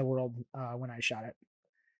in the world when I shot it.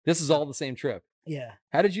 This is all the same trip. Yeah.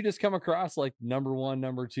 How did you just come across like #1,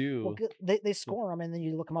 #2? Well, they score them and then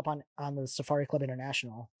you look them up on the Safari Club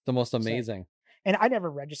International. The most amazing. And I never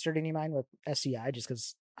registered any of mine with SCI just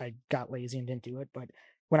because I got lazy and didn't do it. But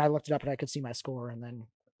when I looked it up, and I could see my score and then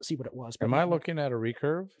see what it was. But Am I looking at a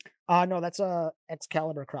recurve? No, that's a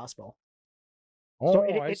Excalibur crossbow. Oh, So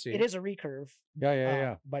I see. it is a recurve.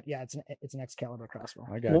 Yeah. But yeah, it's an Excalibur crossbow.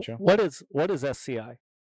 I got you. What is SCI?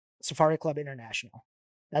 Safari Club International.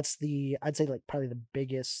 That's I'd say like probably the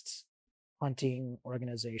biggest hunting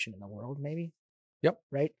organization in the world, maybe. Yep.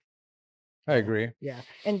 Right? I agree. Yeah.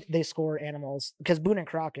 And they score animals because Boone and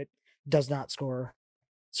Crockett does not score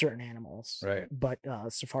certain animals. Right. But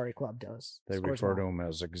Safari Club does. They Scores refer to them all. them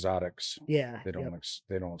as exotics. Yeah. They don't. yep.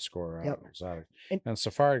 They don't score Yep. exotic. And- And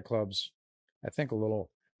safari clubs, I think a little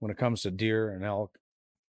when it comes to deer and elk,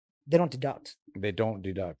 They don't deduct. they don't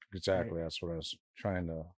deduct. Exactly. That's what I was trying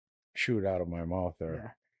to shoot out of my mouth there.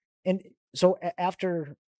 Yeah. And so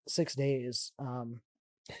after 6 days,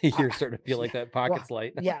 You're starting to feel like that pocket's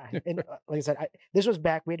light. yeah, and like I said, this was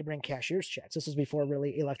back. We had to bring cashier's checks. This was before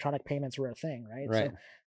really electronic payments were a thing, right? Right. So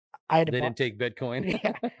I had to. They didn't take Bitcoin.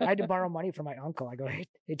 Yeah, I had to borrow money from my uncle. I go, hey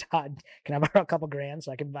Todd, can I borrow a couple grand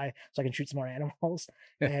so I can shoot some more animals?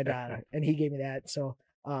 And he gave me that. So,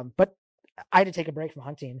 but I had to take a break from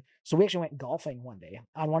hunting. So we actually went golfing one day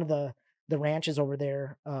on one of the ranches over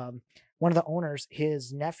there. One of the owners,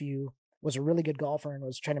 his nephew was a really good golfer and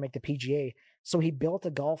was trying to make the PGA. So he built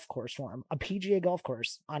a golf course for him, a PGA golf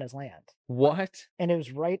course on his land. What? And it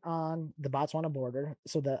was right on the Botswana border.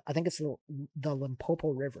 So I think it's the Limpopo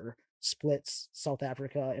River splits South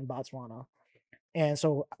Africa and Botswana. And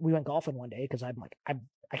so we went golfing one day because I'm like,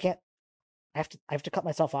 I can't. I have to cut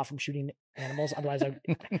myself off from shooting animals, otherwise I'll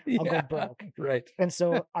go broke. Right. And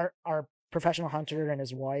so our professional hunter and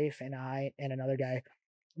his wife and I and another guy,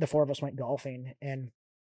 the 4 of us went golfing. And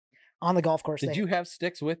on the golf course, Did you have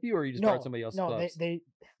sticks with you, or you just borrowed somebody else's clubs?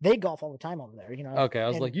 they golf all the time over there. Okay, I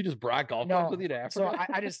was and- like, you just brought golf No, clubs with you to Africa?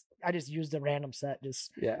 So I just used a random set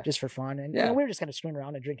yeah. just for fun, and Yeah. we were just kind of screwing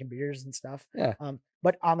around and drinking beers and stuff. Yeah.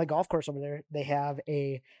 But on the golf course over there, they have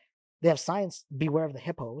signs: beware of the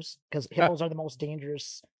hippos, because hippos are the most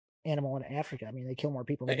dangerous animal in Africa. I mean, they kill more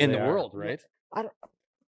people than In the They are. world, right?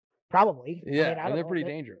 probably. Yeah, I and don't they're know. pretty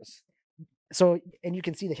dangerous. So, and you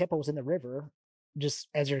can see the hippos in the river just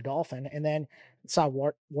as you're golfing, and then saw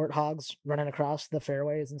warthogs running across the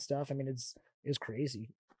fairways and stuff. I mean, it's crazy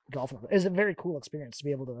golfing. It's a very cool experience to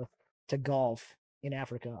be able to golf in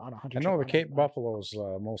Africa on a hunting I trip know the on a- Cape buffalo is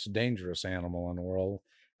the most dangerous animal in the world,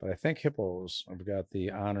 but I think hippos have got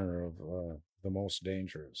the honor of the most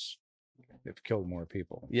dangerous. They've killed more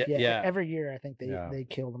people. Yeah, Yeah, yeah, every year I think Yeah. they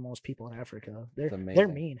kill the most people in Africa. They're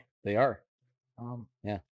amazing. mean. they are. And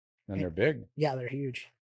they're big. Yeah, they're huge.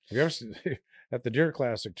 Have you ever seen, at the Deer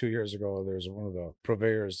Classic 2 years ago, there's one of the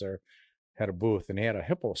purveyors there had a booth and he had a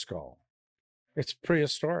hippo skull. It's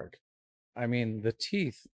prehistoric. I mean, the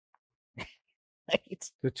teeth,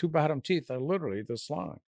 the two bottom teeth are literally this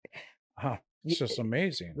long. It's just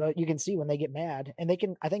amazing. Well, you can see when they get mad, and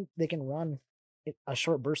I think they can run a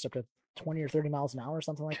short burst up to 20 or 30 miles an hour or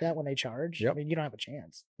something like that when they charge. Yep. I mean, you don't have a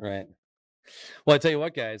chance. Right. Well, I tell you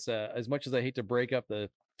what, guys, as much as I hate to break up the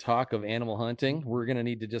talk of animal hunting, we're going to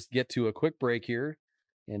need to just get to a quick break here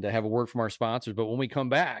and have a word from our sponsors. But when we come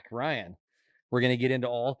back, Ryan, we're going to get into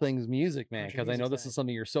all things music, man, because I know this is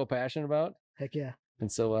something you're so passionate about. Heck yeah.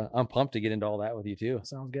 And so I'm pumped to get into all that with you too.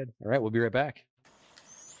 Sounds good. All right. We'll be right back.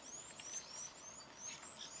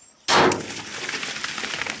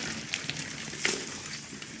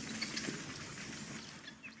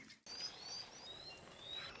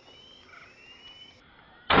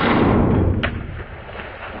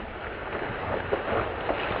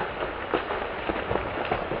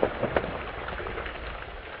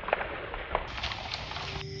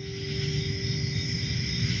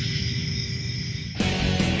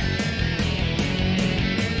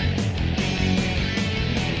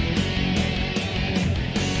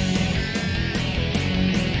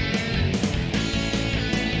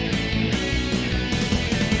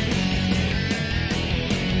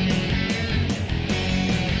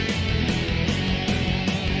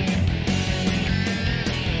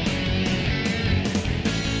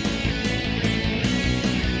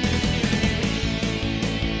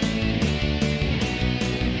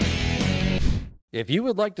 If you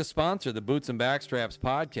would like to sponsor the Boots and Backstraps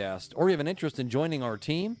podcast, or you have an interest in joining our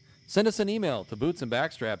team, send us an email to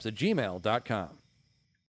bootsandbackstraps@gmail.com.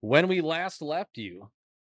 When we last left you,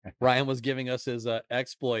 Ryan was giving us his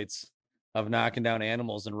exploits of knocking down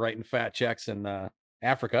animals and writing fat checks in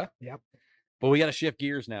Africa. Yep. But we got to shift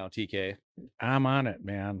gears now, TK. I'm on it,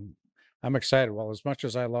 man. I'm excited. Well, as much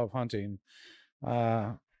as I love hunting,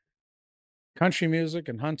 country music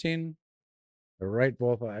and hunting, they're right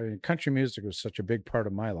both. I mean, country music was such a big part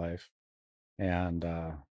of my life. And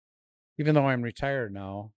even though I'm retired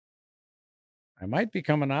now, I might be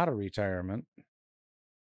coming out of retirement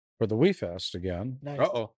for the Wee Fest again. Nice.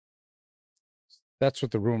 Uh-oh. That's what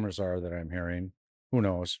the rumors are that I'm hearing. Who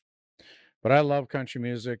knows? But I love country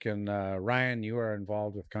music. And Ryan, you are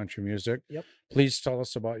involved with country music. Yep. Please tell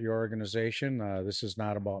us about your organization. This is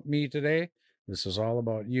not about me today. This is all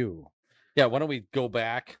about you. Yeah, why don't we go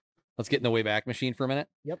back? Let's get in the Wayback Machine for a minute.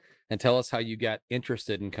 Yep. And tell us how you got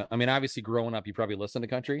interested in, I mean, obviously growing up, you probably listened to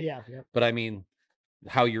country. Yeah. Yep. But I mean,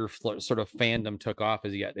 how your sort of fandom took off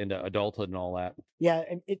as you got into adulthood and all that. Yeah.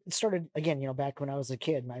 And it started again, back when I was a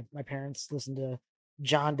kid. My parents listened to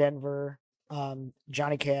John Denver,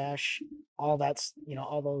 Johnny Cash, all that's,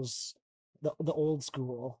 all those, the old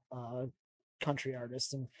school country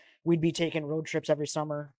artists. And we'd be taking road trips every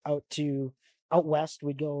summer out west.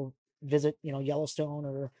 We'd go visit, Yellowstone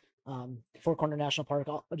or Four Corner National Park,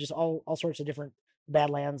 all sorts of different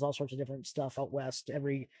Badlands, all sorts of different stuff out west.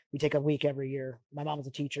 We take a week every year. My mom was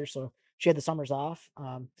a teacher, so she had the summers off.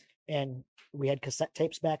 And we had cassette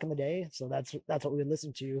tapes back in the day, so that's what we would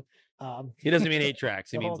listen to. He doesn't mean 8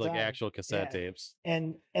 tracks. He the means whole like time. actual cassette Yeah. tapes.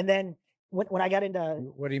 And then when I got into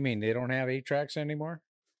What do you mean? They don't have 8 tracks anymore?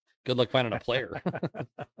 Good luck finding a player.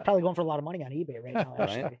 probably going for a lot of money on eBay right now,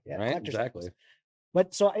 actually. Right, Yeah, right, collector's exactly. items.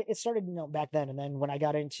 But so it started, back then. And then when I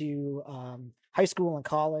got into high school and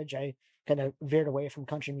college, I kind of veered away from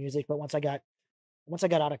country music. But once I got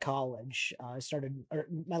out of college, I started, or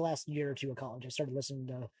my last year or two of college, I started listening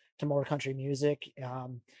to more country music,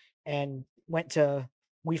 and went to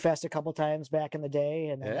Wee Fest a couple times back in the day.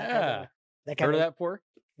 And then Yeah. that Heard of that before?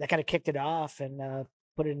 kind of kicked it off and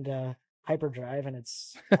put it into hyperdrive. And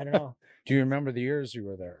it's, I don't know. Do you remember the years you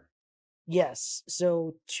were there? Yes.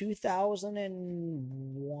 So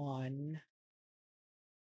 2001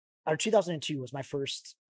 or 2002 was my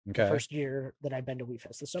first Okay. year that I'd been to Wee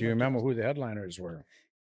Fest. Do you remember who the headliners were?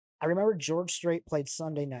 I remember George Strait played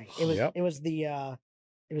Sunday night. Yep. It was the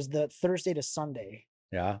Thursday to Sunday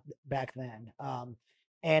Yeah. back then.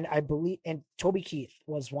 And I believe, and Toby Keith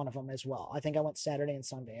was one of them as well. I think I went Saturday and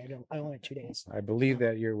Sunday. I only went 2 days. I believe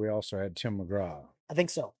that year we also had Tim McGraw. I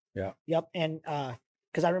think so. Yeah. Yep. And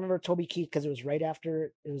because I remember Toby Keith because it was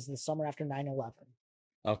the summer after 9/11.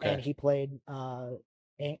 Okay. And he played I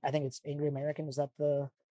think it's Angry American. Is that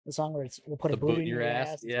the song where we'll put a boot in your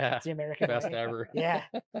ass? Yeah. It's the American Best way. ever. Yeah.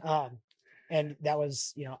 And that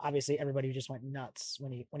was, obviously everybody just went nuts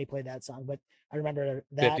when he played that song. But I remember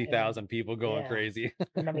that 50,000 people going yeah. crazy. I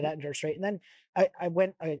remember that in George Strait. And then I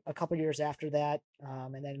went a couple years after that,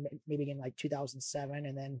 and then maybe in like 2007,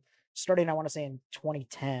 and then starting, I want to say in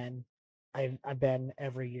 2010, I've been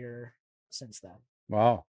every year since then.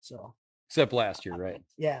 Wow. So Except last year, right?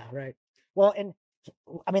 yeah, right. Well, and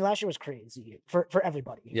I mean, last year was crazy for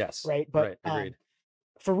everybody. Yes. Right. But right. Agreed.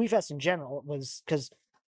 For WeFest in general, it was because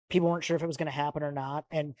people weren't sure if it was going to happen or not.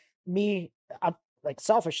 And me, like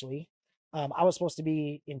selfishly, I was supposed to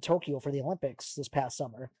be in Tokyo for the Olympics this past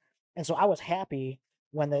summer. And so I was happy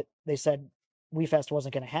when they said WeFest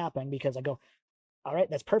wasn't going to happen, because I go, all right,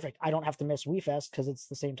 that's perfect. I don't have to miss WeFest because it's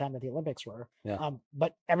the same time that the Olympics were. Yeah.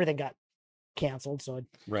 But everything got canceled. So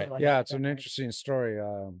Right. Yeah, it's an interesting story.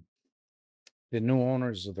 The new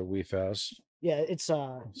owners of the WeFest. Yeah, it's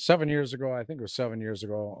 7 years ago. I think it was 7 years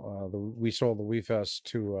ago. We sold the WeFest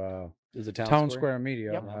to Is it Town Square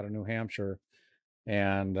Media Yep. out of New Hampshire,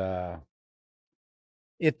 and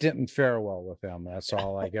it didn't fare well with them. That's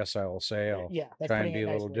all I guess I will say. I'll yeah, that's try and putting be it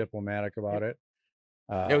a little nicely. diplomatic about it.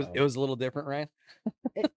 It was a little different, Ryan.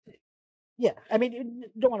 Yeah, I mean, you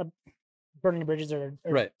don't want to burn any bridges or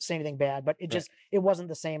Right. say anything bad, but it Right. just it wasn't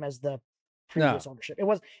the same as the previous ownership. It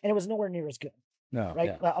was nowhere near as good. No.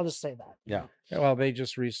 Right? Yeah. I'll just say that. Yeah. Well, they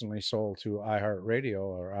just recently sold to iHeartRadio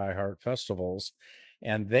or iHeart Festivals,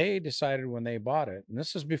 and they decided when they bought it, and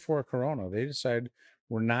this is before Corona, they decided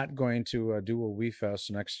we're not going to do a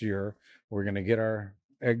WeFest next year. We're going to get our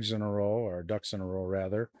eggs in a row, or ducks in a row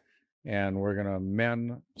rather, and we're going to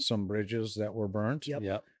mend some bridges that were burnt. Yep.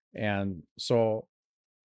 Yep. And so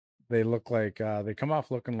they look like they come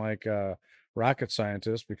off looking like rocket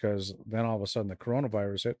scientists, because then all of a sudden the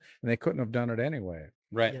coronavirus hit and they couldn't have done it anyway.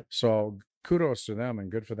 Right. Yep. So kudos to them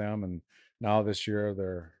and good for them. And now this year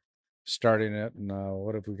they're starting it. And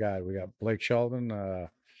what have we got? We got Blake Sheldon,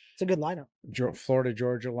 It's a good lineup. Florida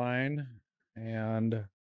Georgia line, and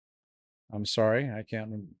I'm sorry, I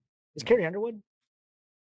can't. Is Carrie Underwood?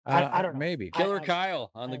 I don't know. Maybe. Killer I-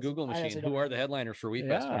 Kyle on the honestly- Google I machine. honestly Who don't are know. the headliners for WeFest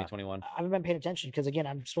Yeah. 2021? I haven't been paying attention because again,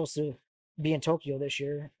 I'm supposed to be in Tokyo this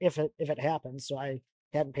year if it happens. So I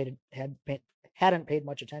hadn't paid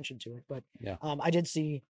much attention to it. But Yeah. I did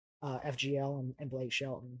see FGL and Blake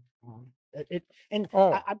Shelton. I'm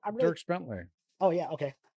really, Dirk Bentley. oh yeah,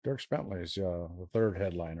 okay. Dirk Bentley's the third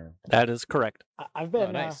headliner. That is correct. I've Oh,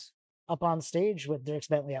 been nice. up on stage with Dirk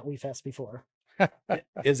Bentley at WeFest before.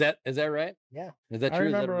 Is that right? Yeah. Is that I true?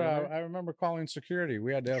 Is that a remember. rumor? I remember calling security.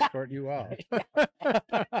 We had to escort you out.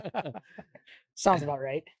 Sounds about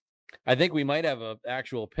right. I think we might have an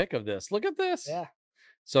actual pic of this. Look at this. Yeah.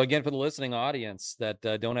 So again, for the listening audience that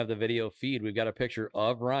don't have the video feed, we've got a picture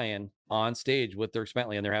of Ryan on stage with Dirk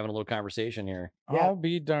Bentley, and they're having a little conversation here. Yeah. I'll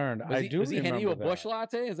be darned. Was I he handing you a remember bush that.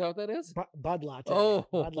 latte? Is that what that is? Bud latte. Oh.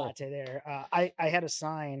 Bud latte there. I had a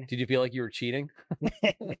sign Did you feel like you were cheating?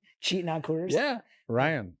 cheating on Coors. Yeah.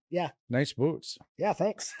 Ryan. Yeah. Nice boots. Yeah,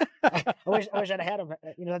 thanks. I wish I'd had them.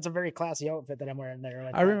 That's a very classy outfit that I'm wearing there.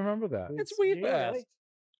 with I my remember that. boots. It's Do you WeFest. really?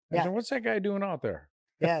 I Yeah. said, what's that guy doing out there?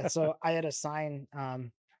 Yeah, so I had a sign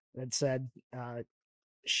that said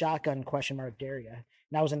shotgun ? Daria.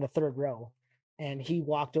 And I was in the third row, and he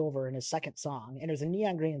walked over in his second song, and it was a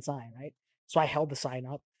neon green sign, right? So I held the sign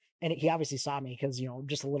up, and he obviously saw me because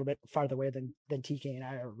just a little bit farther away than TK and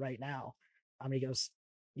I are right now. He goes,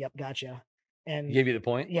 "Yep, gotcha." And He gave you the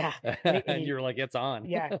point? yeah, And you were like, it's on.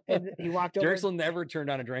 yeah, and he walked over. Dirks will never turn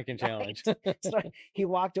down a drinking challenge. So he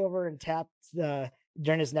walked over and tapped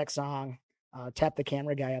during his next song, tapped the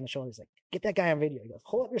camera guy on the shoulder. He's like, "Get that guy on video." He goes,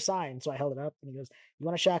 "Hold up your sign." So I held it up, and he goes, "You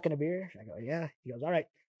want a shotgun, a beer?" I go, "Yeah." He goes, "All right,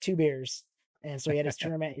 2 beers." And so he had his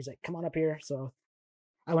tournament. He's like, "Come on up here." So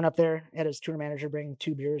I went up there, had his tour manager bring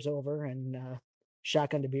 2 beers over, and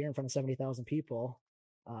shotgun to beer in front of 70,000 people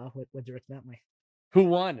with Dirk Bentley. Who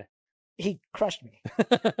won? He crushed me.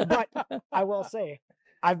 But I will say,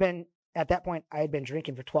 at that point, I had been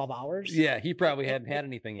drinking for 12 hours. Yeah, he probably hadn't had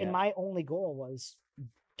anything yet. And my only goal was,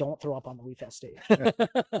 don't throw up on the WeFest stage.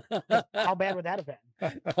 How bad would that have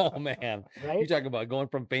been? Oh man, you Right? talking about going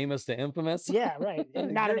from famous to infamous? Yeah, right.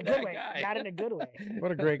 And not in You're a good that way. guy. Not in a good way.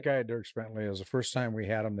 What a great guy Dirk Bentley is. The first time we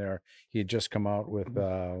had him there, he had just come out with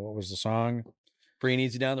what was the song? Free and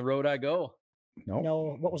easy down the road I go. Nope.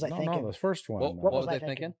 No, what was I thinking? No, the first one. What was was I I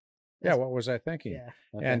thinking? Yeah, what was I thinking? Yeah.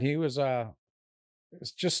 Okay. And he was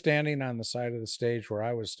just standing on the side of the stage where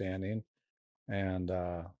I was standing, and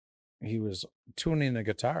he was tuning the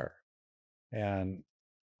guitar. And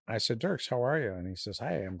I said, "Dirks, how are you?" And he says,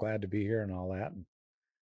 "Hi, I'm glad to be here," and all that. And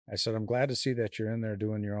I said, "I'm glad to see that you're in there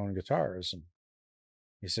doing your own guitars." And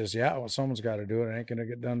he says, "Yeah, well, someone's got to do it. It ain't gonna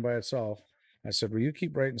get done by itself." I said, "Well, you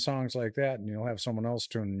keep writing songs like that, and you'll have someone else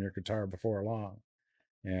tuning your guitar before long."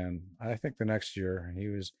 And I think the next year he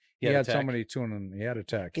had a had tech. somebody tuning. He had a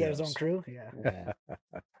tech. He had his yes. own crew. Yeah. Yeah.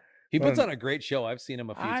 He puts But on a great show. I've seen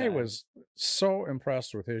him a few I times. was so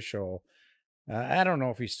impressed with his show. I don't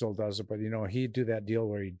know if he still does it, but he'd do that deal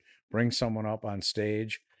where he'd bring someone up on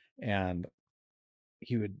stage and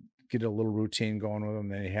he would get a little routine going with them.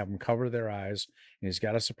 Then you have them cover their eyes, and he's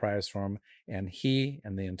got a surprise for them. And he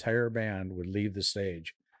and the entire band would leave the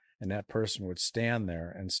stage, and that person would stand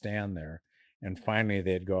there. And finally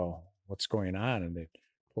they'd go, "What's going on?" And they'd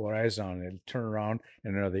pull their eyes down, and they'd turn around,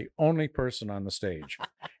 and they're the only person on the stage.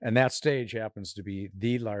 And that stage happens to be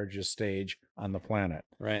the largest stage on the planet.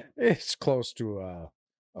 Right. It's close to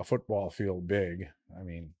a football field big. I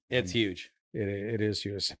mean, It's huge. it is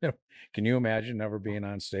huge. Can you imagine never being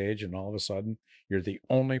on stage and all of a sudden you're the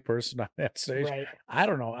only person on that stage? Right. I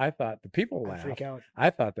don't know. I thought the people I laughed. freak out. I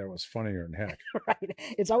thought that was funnier than heck. Right.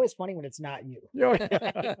 It's always funny when it's not you.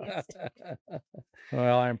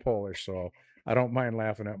 Well, I'm Polish, so I don't mind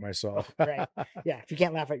laughing at myself. Right. Yeah. If you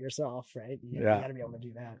can't laugh at yourself, right? You Yeah. got to be able to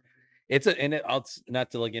do that. I'll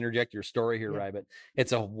not to like interject your story here, Yeah. right? But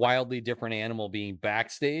it's a wildly different animal being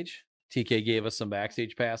backstage. TK gave us some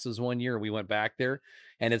backstage passes one year. We went back there,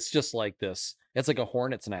 and it's just like this. It's like a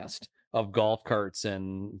hornet's nest of golf carts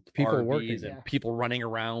and People RVs working. and Yeah. people running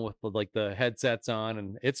around with like the headsets on,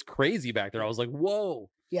 and it's crazy back there. I was like, whoa.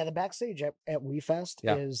 Yeah. The backstage at WeFest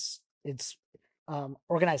Yeah. it's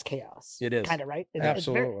organized chaos. It is. Kind of, right?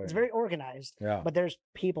 Absolutely. It's very organized, Yeah. but there's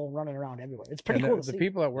people running around everywhere. It's pretty And cool the to see.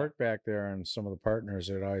 people that work back there and some of the partners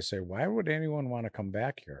that always say, why would anyone want to come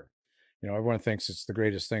back here? Everyone thinks it's the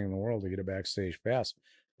greatest thing in the world to get a backstage pass.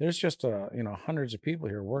 There's just, hundreds of people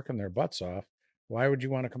here working their butts off. Why would you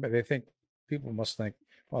want to come back? People must think,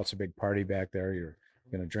 well, it's a big party back there. You're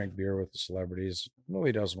going to drink beer with the celebrities. It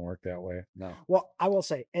really doesn't work that way. No. Well, I will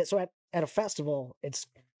say, so at a festival, it's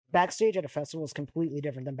backstage at a festival is completely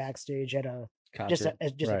different than backstage at a Concert.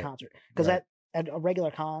 a Right. concert. Because Right. at a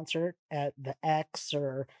regular concert at the X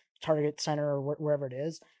or Target Center or wherever it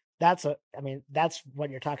is, that's what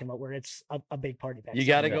you're talking about, where it's a big party backstage. You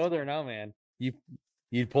got to go there now, man.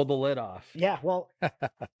 You pulled the lid off. Yeah, well,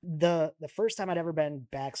 the first time I'd ever been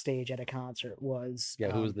backstage at a concert was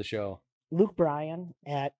Yeah. Who was the show? Luke Bryan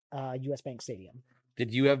at US Bank Stadium.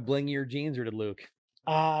 Did you have blingier jeans or did Luke?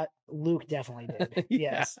 Luke definitely did.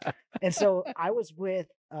 Yeah. Yes. And so I was with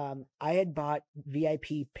I had bought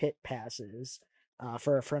VIP pit passes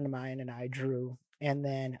for a friend of mine and I, Drew, and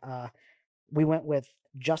then we went with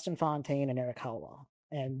Justin Fontaine and Eric Howell,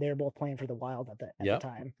 and they're both playing for the Wild at the Yep.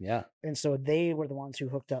 time. Yeah. And so they were the ones who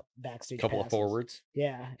hooked up backstage Couple of passes. forwards.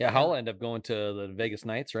 Yeah. Yeah. Howell ended up going to the Vegas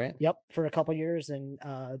Knights, right? Yep, for a couple years, and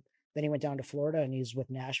then he went down to Florida, and he's with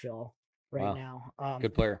Nashville right now.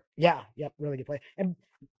 Good player. Yeah, yep, really good play, and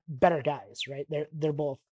better guys, right? They're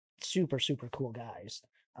both super cool guys,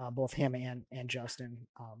 both him and Justin.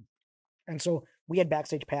 And so we had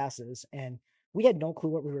backstage passes, and we had no clue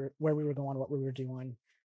where we were going, what we were doing.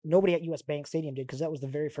 Nobody at US Bank Stadium did, because that was the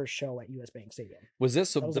very first show at US Bank Stadium. Was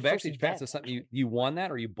this That was the the first backstage pass? event, Is something actually. you won that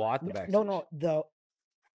or you bought the No, backstage? no, the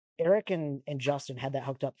Eric and Justin had that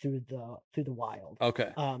hooked up through the Wild.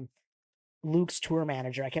 Okay. Luke's tour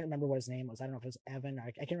manager, I can't remember what his name was. I don't know if it was Evan. I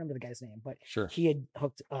can't remember the guy's name, but Sure. he had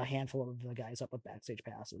hooked a handful of the guys up with backstage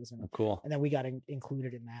passes, and Oh, cool. then we got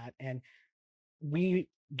included in that. And we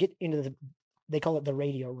get into they call it the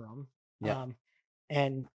radio room. Yeah.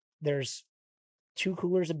 And there's 2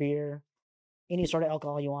 coolers of beer, any sort of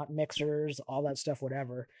alcohol you want, mixers, all that stuff,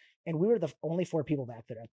 whatever. And we were the only 4 people back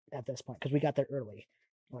there at this point, because we got there early.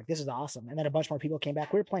 I'm like, this is awesome. And then a bunch more people came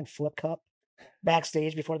back. We were playing Flip Cup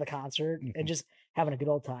backstage before the concert and just having a good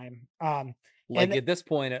old time. Like the- at this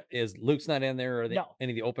point, is Luke's not in there, or No.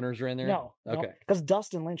 any of the openers are in there? No, Okay. because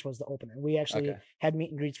Dustin Lynch was the opener. We actually Okay. had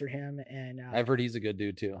meet and greets for him, and I've heard he's a good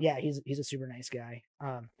dude too. yeah, he's a super nice guy.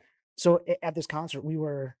 So at this concert, we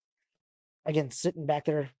were again sitting back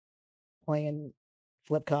there playing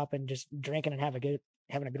Flip Cup and just drinking and having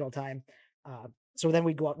a good old time. So then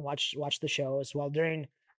we go out and watch the shows. Well, during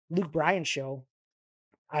Luke Bryan's show,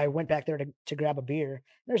 I went back there to grab a beer.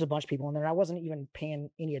 There's a bunch of people in there. I wasn't even paying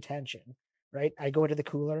any attention. Right, I go into the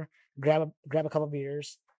cooler, grab a couple of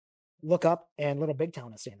beers, look up, and Little Big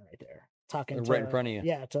Town is standing right there talking Right in front of you.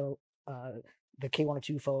 Yeah, to the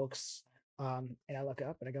K102 folks. And I look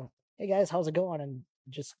up and I go, "Hey guys, how's it going?" And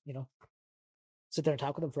just sit there and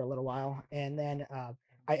talk with them for a little while. And then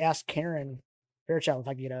I asked Karen Fairchild if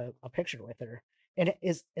I could get a picture with her. And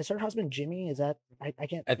is her husband Jimmy? Is that I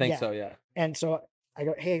can't? I think yeah. so. Yeah. And so I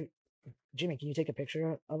go, "Hey, Jimmy, can you take a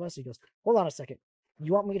picture of us?" He goes, "Hold on a second.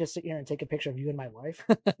 You want me to sit here and take a picture of you and my wife?"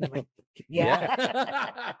 And I'm like,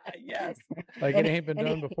 yeah. Yes. Like And- it ain't been and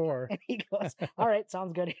done he- before. And he goes, "All right,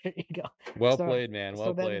 sounds good. Here you go." Well So- played, man. Well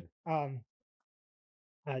So then,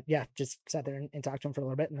 played. yeah, just sat there and talked to him for a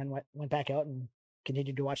little bit, and then went back out and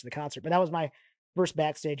continued to watch the concert. But that was my first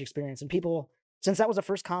backstage experience. And people, since that was the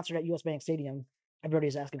first concert at US Bank Stadium,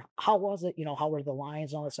 everybody's asking, "How was it? How were the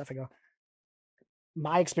lines and all that stuff?" I go,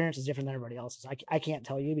 my experience is different than everybody else's. I can't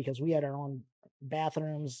tell you because we had our own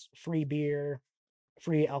bathrooms, free beer,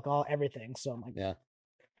 free alcohol, everything. So I'm like, Yeah.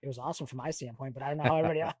 it was awesome from my standpoint, but I don't know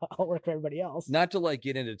how how it worked for everybody else. Not to like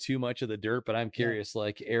get into too much of the dirt, but I'm curious,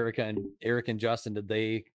 like Eric and Justin, did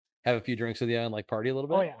they have a few drinks with you and like party a little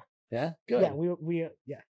bit? Oh yeah. Yeah. Good. Yeah, we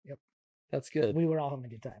yep. That's good. We were all having a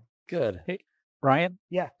good time. Good. Hey, Ryan?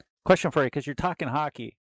 Yeah. Question for you, because you're talking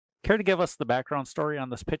hockey. Care to give us the background story on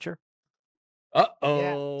this pitcher? Uh-oh.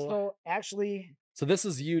 Yeah. So actually, So this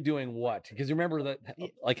is you doing what? Because you remember that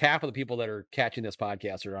like half of the people that are catching this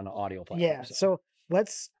podcast are on an audio platform. yeah. So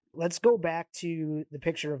let's go back to the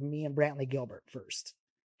picture of me and Brantley Gilbert first,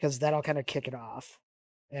 because that'll kind of kick it off,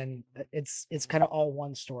 and it's kind of all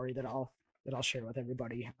one story that I'll share with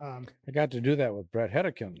everybody. I got to do that with Brett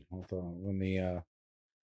Hedican when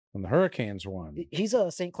the Hurricanes won. He's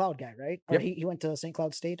a St. Cloud guy, right? Or Yep. he went to St.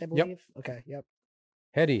 Cloud State, I Yep. believe. Okay, yep.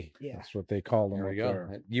 Hetty, Yeah. that's what they called him. There we up go.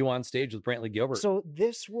 there. You on stage with Brantley Gilbert. So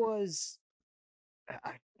this was,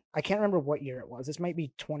 I can't remember what year it was. This might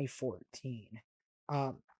be 2014.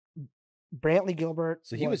 Brantley Gilbert.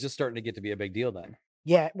 So he was just starting to get to be a big deal then.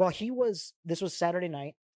 Yeah, well, this was Saturday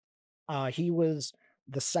night. He was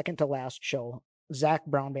the second to last show. Zach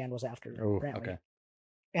Brown Band was after Oh, Brantley. okay.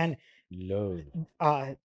 And Load.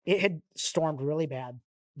 it had stormed really bad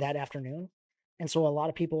that afternoon. And so a lot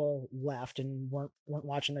of people left and weren't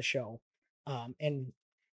watching the show. And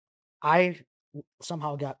I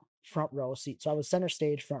somehow got front row seat. So I was center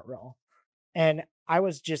stage, front row. And I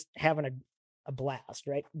was just having a blast,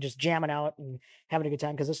 right? Just jamming out and having a good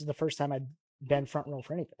time because this is the first time I'd been front row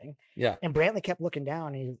for anything. Yeah. And Brantley kept looking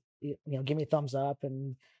down and he give me a thumbs up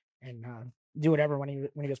and do whatever when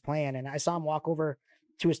he was playing. And I saw him walk over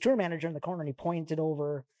to his tour manager in the corner and he pointed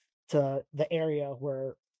over to the area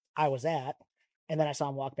where I was at. And then I saw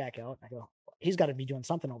him walk back out. I go, he's got to be doing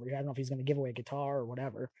something over here. I don't know if he's going to give away a guitar or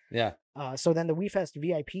whatever. Yeah. So then the WeFest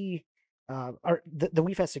VIP, or the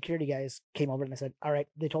WeFest security guys came over and they said, all right,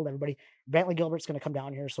 they told everybody, Brantley Gilbert's going to come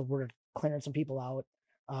down here. So we're clearing some people out.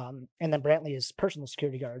 And then Brantley's personal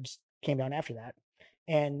security guards came down after that.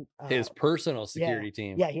 And His personal security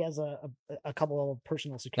team. yeah, he has a couple of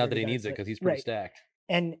personal security. Not that he guards needs it because he's pretty right. stacked.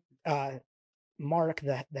 And Mark,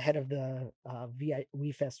 the head of the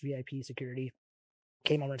WeFest VIP security,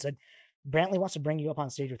 came over and said, Brantley wants to bring you up on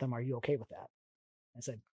stage with him. Are you okay with that? I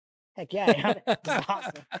said, heck yeah. This is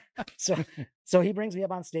awesome. So he brings me up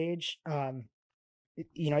on stage.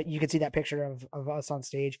 You can see that picture of us on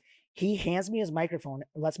stage. He hands me his microphone,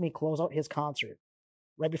 lets me close out his concert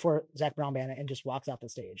right before Zach Brown Band and just walks off the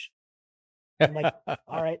stage. I'm like,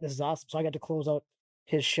 all right, this is awesome. So I got to close out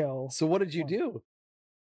his show. So what did you do?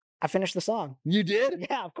 I finished the song. You did?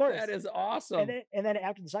 Yeah, of course. That is awesome. And then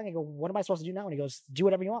after the song, I go, what am I supposed to do now? And he goes, do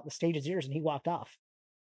whatever you want. The stage is yours. And he walked off.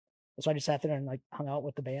 So I just sat there and like hung out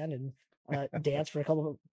with the band and danced for a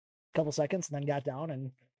couple seconds and then got down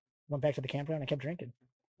and went back to the campground and kept drinking.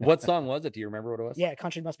 What song was it? Do you remember what it was? Yeah,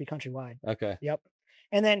 Country Must Be Countrywide. Okay. Yep.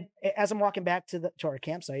 And then as I'm walking back to our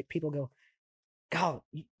campsite, people go, God,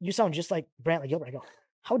 you sound just like Brantley Gilbert. I go,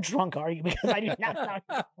 how drunk are you? Because I do not sound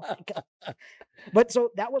like him. But so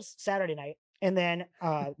that was Saturday night. And then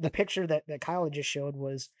the picture that Kyle just showed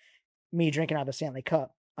was me drinking out of the Stanley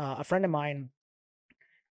Cup. A friend of mine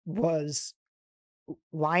was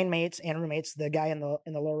line mates and roommates. The guy in the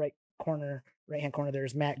lower right hand corner there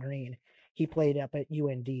is Matt Green. He played up at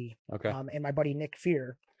UND. Okay. And my buddy Nick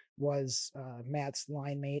Fear was Matt's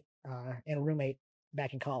line mate and roommate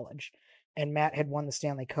back in college. And Matt had won the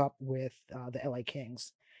Stanley Cup with the LA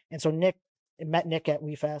Kings. And so met Nick at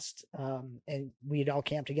WeFest, and we'd all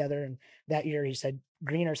camped together. And that year he said,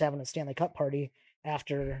 Greener's having a Stanley Cup party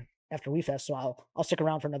after WeFest, so I'll stick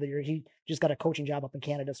around for another year. He just got a coaching job up in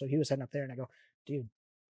Canada, so he was heading up there. And I go, dude,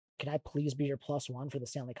 can I please be your +1 for the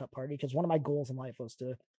Stanley Cup party? Because one of my goals in life was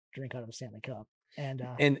to drink out of the Stanley Cup. And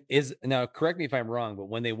now correct me if I'm wrong, but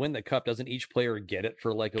when they win the cup, doesn't each player get it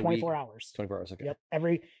for like a 24 week? hours. 24 hours. Okay.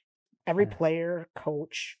 Yep. Every player,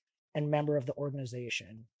 coach, and member of the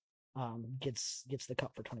organization gets the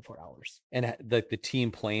cup for 24 hours. And the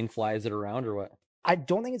team plane flies it around or what? I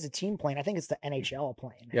don't think it's a team plane. I think it's the NHL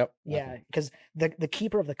plane. Yep. Yeah, because the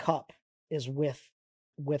keeper of the cup is with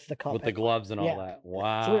the cup. With the gloves and all Yeah. that.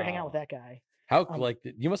 Wow. So we were hanging out with that guy. How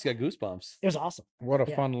you must have got goosebumps. It was awesome. What a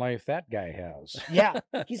Yeah. fun life that guy has. Yeah,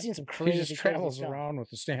 he's seen some crazy. He just travels crazy stuff. around with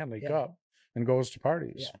the Stanley Yeah. Cup and goes to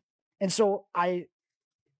parties. Yeah. And so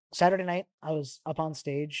Saturday night, I was up on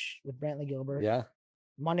stage with Brantley Gilbert. Yeah.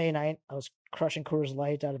 Monday night, I was crushing Coors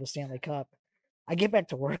Light out of the Stanley Cup. I get back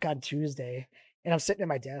to work on Tuesday, and I'm sitting at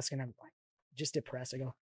my desk, and I'm like, just depressed. I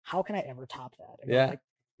go, how can I ever top that? I go, Yeah. like,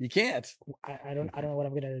 You can't. I don't know what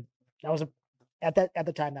I'm gonna. That was at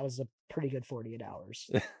the time, that was a pretty good 48 hours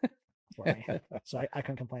for me. So I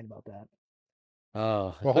couldn't complain about that.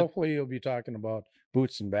 Oh, Well, hopefully you'll be talking about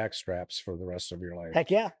boots and backstraps for the rest of your life.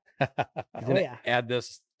 Heck yeah. he's Oh gonna yeah. add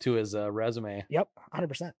this to his resume. Yep.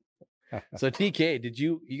 100%. So TK, did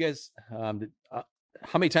you guys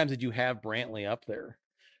how many times did you have Brantley up there?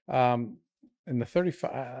 In the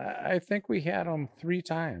 35, I think we had them 3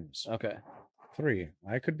 times. Okay. 3.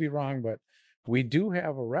 I could be wrong, but we do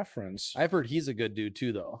have a reference. I've heard he's a good dude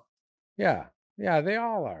too, though. Yeah, they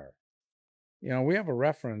all are. We have a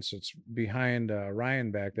reference. It's behind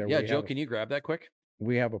Ryan back there. Yeah, Joe, can you grab that quick?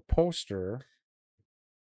 We have a poster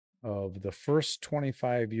of the first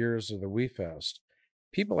 25 years of the Wee Fest.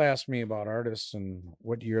 People ask me about artists and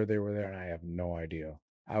what year they were there, and I have no idea.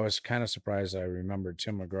 I was kind of surprised. I remembered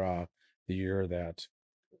Tim McGraw the year that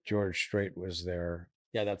George Strait was there.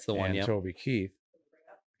 Yeah, that's the one. And Yeah. Toby Keith.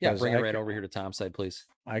 Yeah, 'Cause bring it I right can- over here to Tom's side, please.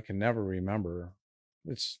 I can never remember.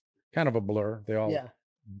 It's kind of a blur. They all Yeah.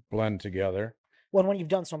 blend together. Well, when you've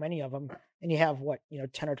done so many of them and you have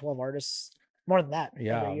 10 or 12 artists, more than that.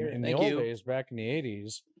 Yeah, Every year. in the Thank old you. days, back in the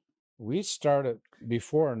 80s, we started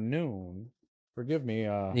before noon. Forgive me,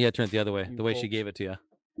 Yeah, turn it the other way. you The way she folks- gave it to you.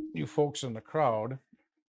 you folks in the crowd.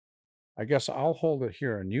 I guess I'll hold it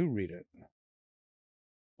here and you read it.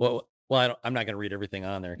 Well, I'm not going to read everything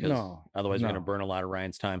on there because No, otherwise we're going no. to burn a lot of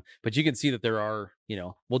Ryan's time. But you can see that there are,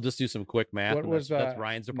 we'll just do some quick math. What and was that's that?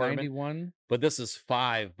 Ryan's department. 91? But this is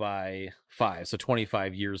 5 by 5, so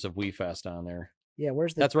 25 years of Wee Fest on there. Yeah,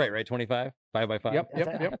 where's the That's right, 25? 5 by 5. Yep, I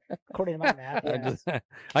thought- According to my math, yeah.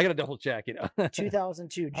 I got to double check,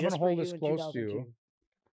 2002. I'm Just gonna for hold you this in close to you. 2002.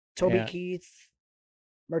 Toby Yeah. Keith,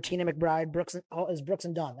 Martina McBride, Brooks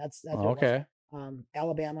and Dunn. That's Oh, okay.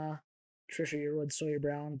 Alabama, Trisha Yearwood, Sawyer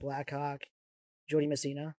Brown, Blackhawk, Jody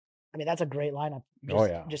Messina. I mean, that's a great lineup. Oh,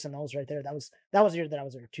 yeah. Just in those right there. That was the year that I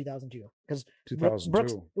was there, 2002. Because 2002.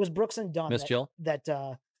 Brooks, it was Brooks and Dunn Miss Jill? that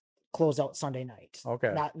closed out Sunday night.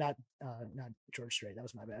 Okay. Not George Strait. That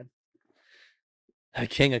was my bad.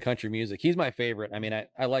 King of country music. He's my favorite. I mean,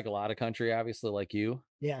 I like a lot of country, obviously, like you,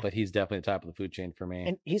 Yeah. but he's definitely the top of the food chain for me.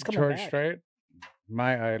 And he's coming George back. Strait,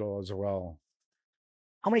 my idol as well.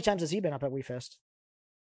 How many times has he been up at Wee Fest?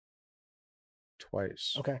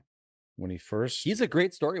 Twice. Okay. When he first. He's a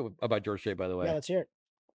great story about George Strait, by the way. Yeah, let's hear it.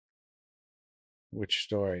 Which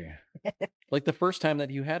story? Like the first time that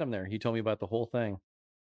you had him there, he told me about the whole thing.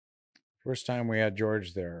 First time we had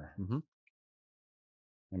George there. Mhm.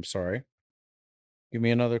 I'm sorry. Give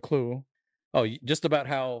me another clue. Oh, just about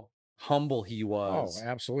how humble he Oh, was.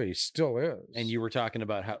 absolutely. He still is. And you were talking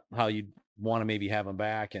about how you'd want to maybe have him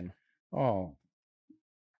back. And Oh.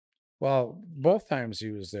 Well, both times he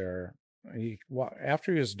was there,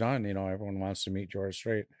 after he was done, everyone wants to meet George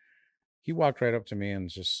Strait. He walked right up to me and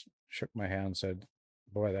just shook my hand and said,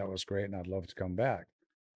 "Boy, that was great, and I'd love to come back."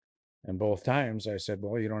 And both times I said,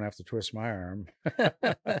 "Well, you don't have to twist my arm."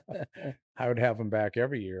 I would have him back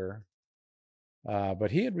every year.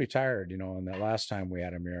 But he had retired, and that last time we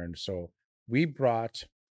had him here. And so we brought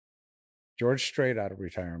George Strait out of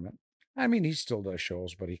retirement. I mean, he still does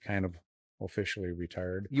shows, but he kind of officially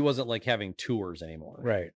retired. he wasn't like having tours anymore.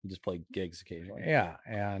 Right. He just played gigs occasionally. Yeah.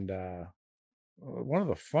 And one of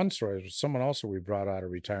the fun stories was someone else that we brought out of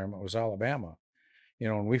retirement was Alabama.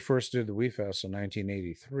 When we first did the Wee Fest in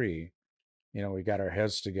 1983, we got our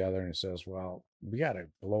heads together and he says, "Well, we got to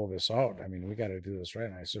blow this out. I mean, we got to do this right."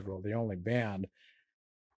 And I said, "Well, the only band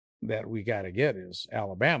that we got to get is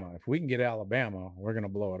Alabama. If we can get Alabama, we're going to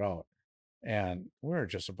blow it out." And we're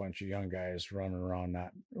just a bunch of young guys running around.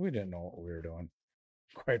 We didn't know what we were doing,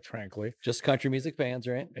 quite frankly. Just country music fans,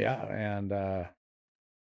 right? Yeah. And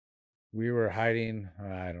we were hiding.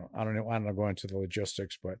 I don't know. I don't go into the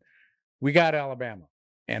logistics, but we got Alabama,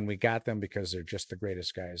 and we got them because they're just the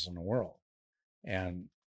greatest guys in the world. And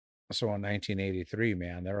so in 1983,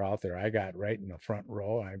 man, they're out there. I got right in the front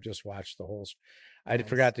row. I just watched the whole. I Nice.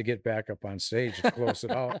 forgot to get back up on stage to close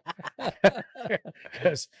it out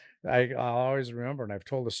because I'll always remember, and I've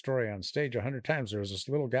told the story on stage 100 times. There was this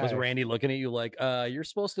little guy. Was Randy looking at you like, you're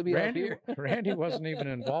supposed to be up Randy, here? Randy wasn't even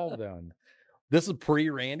involved then. This is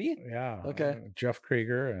pre-Randy? Yeah. Okay. Jeff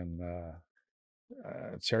Krieger and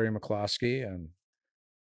Terry McCloskey and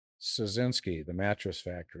Szynski, the Mattress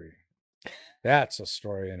Factory. That's a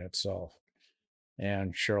story in itself.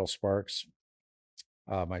 And Cheryl Sparks,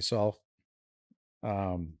 myself.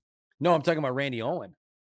 No, I'm talking about Randy Owen.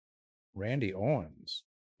 Randy Owens.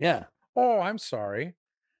 Yeah. Oh, I'm sorry.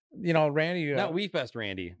 Randy. Not Wee Fest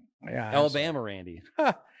Randy. Yeah, I'm Alabama Randy.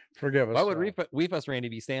 sorry. Forgive us. Why would Wee Fest Randy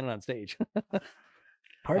be standing on stage?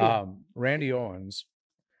 Party. Randy Owens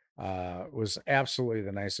was absolutely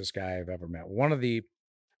the nicest guy I've ever met. One of the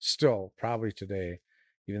still probably today,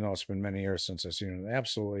 even though it's been many years since I've seen him,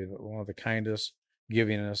 absolutely one of the kindest,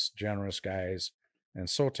 givingest, generous guys, and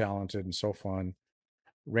so talented and so fun.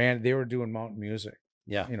 They were doing mountain music.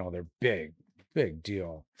 Yeah. You know, they're big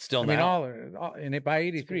deal. Still I now. mean, and by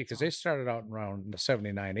 83, because they started out around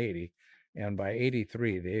 79, 80. And by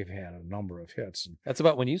 83, they've had a number of hits. That's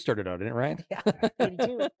about when you started out, isn't it, Ryan? Yeah,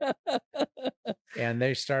 82. And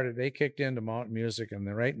they kicked into mountain music,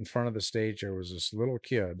 and right in front of the stage, there was this little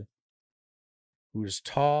kid who was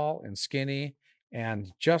tall and skinny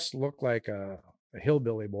and just looked like a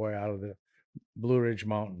hillbilly boy out of the Blue Ridge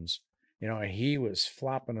Mountains. You know, and he was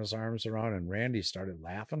flopping his arms around, and Randy started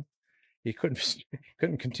laughing. He couldn't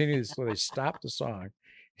continue this, so they stopped the song.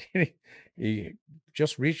 He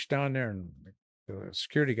just reached down there, and the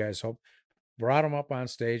security guys brought him up on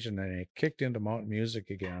stage, and then they kicked into mountain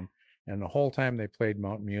music again. And the whole time they played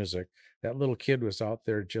mountain music, that little kid was out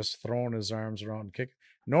there just throwing his arms around and kicking.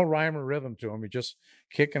 No rhyme or rhythm to him. He just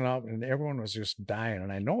kicking up, and everyone was just dying.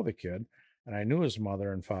 And I know the kid, and I knew his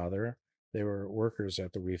mother and father. They were workers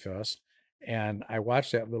at the Wee Fest. And I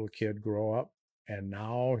watched that little kid grow up, and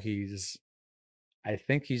now I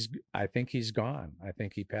think he's gone. I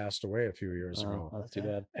think he passed away a few years ago. That's too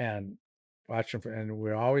bad. And watch him, and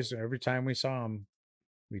every time we saw him,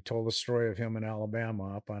 we told the story of him in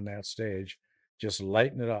Alabama up on that stage, just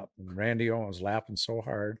lighting it up. And Randy Owen was laughing so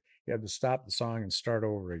hard, he had to stop the song and start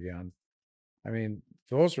over again. I mean,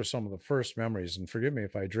 those were some of the first memories. And forgive me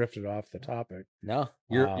if I drifted off the topic. No,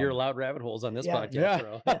 you're allowed rabbit holes on this podcast. Yeah.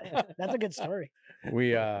 Bro. That's a good story.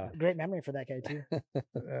 We Great memory for that guy too.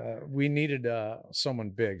 we needed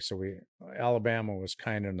someone big, so Alabama was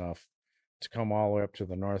kind enough to come all the way up to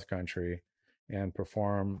the North Country and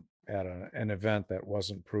perform at an event that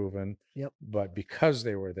wasn't proven. Yep. But because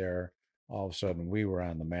they were there, all of a sudden we were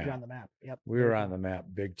on the map. You're on the map. Yep. We were on the map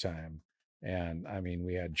big time. And I mean,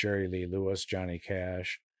 we had Jerry Lee Lewis, Johnny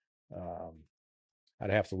Cash. I'd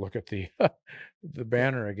have to look at the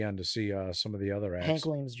banner again to see some of the other acts. Hank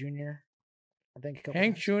Williams Jr. I think a couple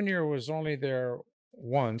Hank times. Jr. was only there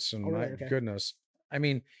once, and Oh, really? my Okay. goodness, I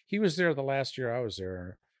mean, he was there the last year I was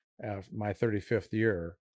there, my 35th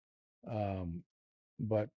year.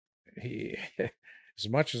 But he, as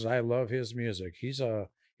much as I love his music, he's a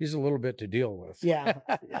little bit to deal with. Yeah,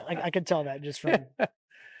 I could tell that just from.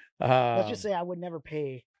 Let's just say I would never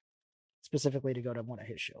pay specifically to go to one of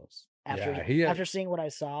his shows after seeing what I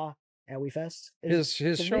saw at Wee Fest. His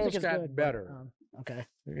music shows is got good, but, better. Okay.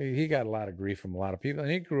 He got a lot of grief from a lot of people,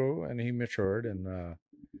 and he grew and he matured, and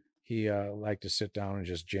he liked to sit down and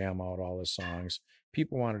just jam out all his songs.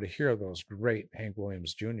 People wanted to hear those great Hank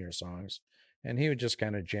Williams Jr. songs, and he would just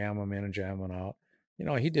kind of jam them in and jam them out. You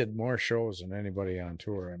know, he did more shows than anybody on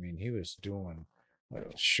tour. I mean, he was doing a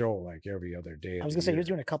show like every other day. I was gonna say he was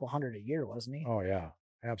doing a couple hundred a year, wasn't he? Oh yeah,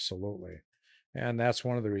 absolutely. And that's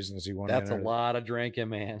one of the reasons he won. That's a lot of drinking,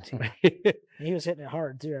 man. He was hitting it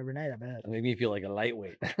hard too every night, I bet. Made me feel like a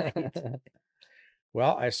lightweight.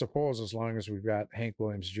 Well, I suppose as long as we've got Hank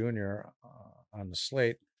Williams Jr. On the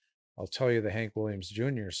slate, I'll tell you the Hank Williams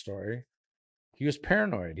Jr. story. He was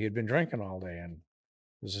paranoid. He had been drinking all day, and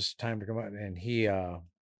it was just time to come out. And he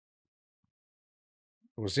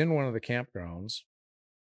was in one of the campgrounds,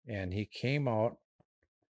 and he came out,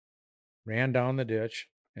 ran down the ditch,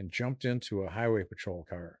 and jumped into a highway patrol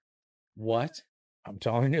car. What? I'm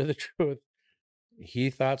telling you the truth. He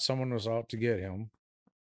thought someone was out to get him.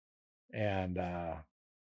 And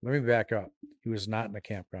let me back up. He was not in the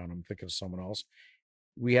campground. I'm thinking of someone else.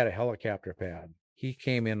 We had a helicopter pad. He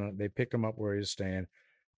came in, they picked him up where he was staying,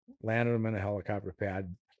 landed him in a helicopter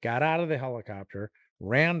pad, got out of the helicopter,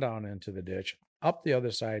 ran down into the ditch, up the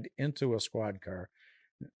other side into a squad car,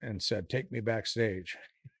 and said, "Take me backstage."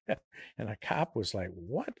 And a cop was like,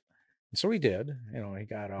 "What?" And so he did. You know, he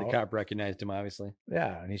got out. The cop recognized him, obviously.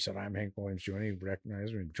 Yeah, and he said, "I'm Hank Williams Jr." He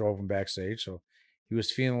recognized him and drove him backstage. So he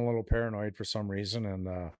was feeling a little paranoid for some reason,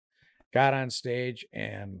 and got on stage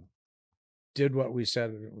and did what we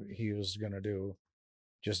said he was going to do.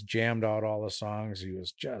 Just jammed out all the songs. He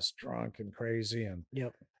was just drunk and crazy, and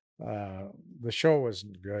Yep. the show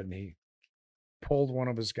wasn't good. And he pulled one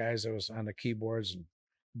of his guys that was on the keyboards and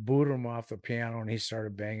booted him off the piano, and he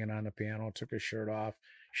started banging on the piano, took his shirt off,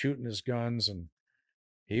 shooting his guns, and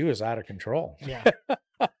he was out of control. Yeah.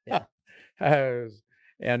 Yeah.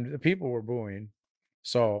 And the people were booing.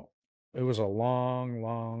 So it was a long,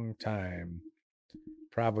 long time,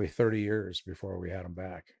 probably 30 years before we had him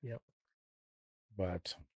back. Yep.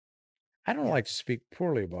 But I don't like to speak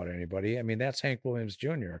poorly about anybody. I mean, that's Hank Williams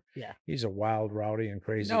Jr. Yeah. He's a wild, rowdy, and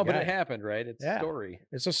crazy No, guy. but it happened, right? It's Yeah. a story.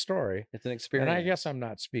 It's a story. It's an experience. And I guess I'm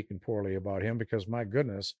not speaking poorly about him because, my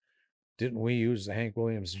goodness, didn't we use the Hank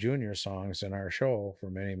Williams Jr. songs in our show for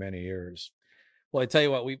many, many years? Well, I tell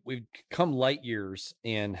you what, we've come light years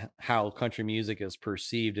in how country music is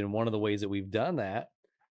perceived, and one of the ways that we've done that,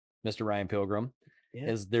 Mr. Ryan Pilgrim,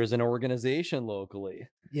 Yeah. is there's an organization locally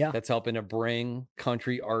Yeah. that's helping to bring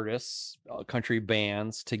country artists, country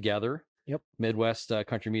bands together. Yep. Midwest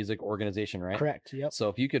Country Music Organization, right? Correct. Yep. So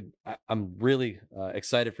if you could, I'm really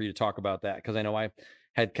excited for you to talk about that, because I know I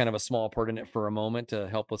had kind of a small part in it for a moment to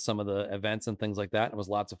help with some of the events and things like that. It was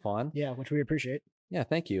lots of fun. Yeah, which we appreciate. Yeah,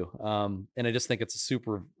 thank you. And I just think it's a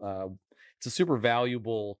super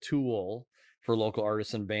valuable tool for local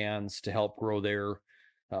artists and bands to help grow their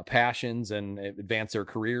passions and advance their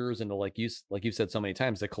careers, and to, like you said so many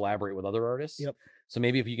times, to collaborate with other artists. Yep. So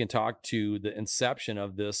maybe if you can talk to the inception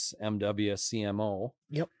of this MWCMO.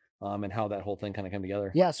 Yep. And how that whole thing kind of came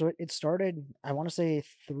together. Yeah, so it started, I want to say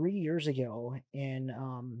 3 years ago in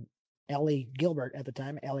Allie Gilbert at the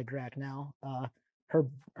time, Allie Grack now,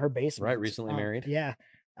 her basement. Right, recently married. Yeah.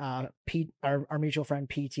 Pete, our mutual friend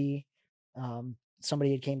PT,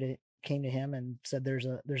 somebody had came to him and said there's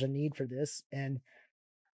a need for this and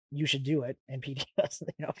you should do it. And PT goes,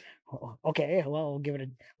 okay, well, we'll give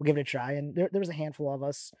it a try. And there was a handful of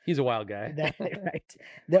us. He's a wild guy.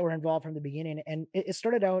 that were involved from the beginning. And it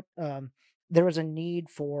started out, there was a need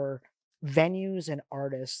for venues and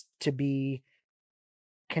artists to be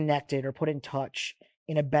connected or put in touch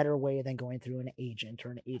in a better way than going through an agent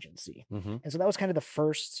or an agency. Mm-hmm. And so that was kind of the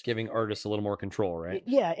first, giving artists a little more control, right?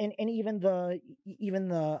 Yeah. And even the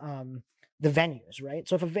venues, right?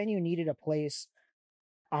 So if a venue needed a place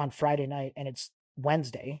on Friday night and it's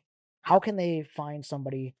Wednesday, how can they find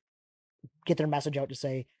somebody, get their message out to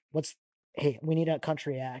say, hey, we need a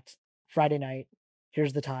country act Friday night.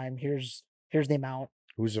 Here's the time. Here's the amount.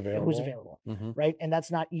 Who's available? Mm-hmm. Right. And that's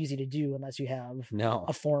not easy to do unless you have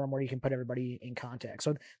a forum where you can put everybody in contact.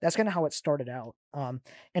 So that's kind of how it started out.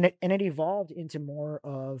 And it evolved into more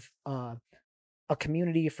of a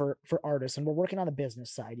community for artists, and we're working on the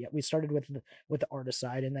business side yet. We started with the artist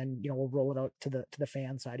side, and then we'll roll it out to the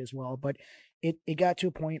fan side as well. But it got to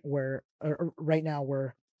a point where right now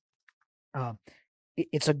where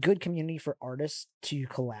it's a good community for artists to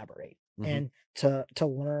collaborate and to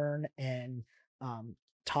learn and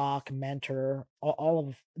talk, mentor, all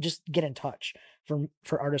of, just get in touch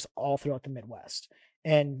for artists all throughout the Midwest.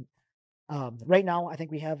 And right now, I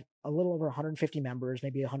think we have a little over 150 members,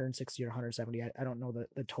 maybe 160 or 170. I don't know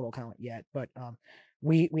the total count yet, but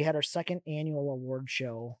we had our second annual award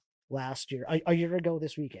show last year, a year ago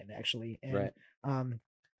this weekend, actually. And right.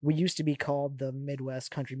 We used to be called the Midwest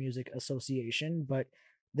Country Music Association, but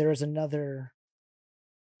there is another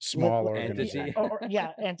small organization.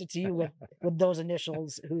 Entity with those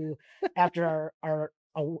initials, who after our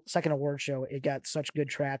second award show, it got such good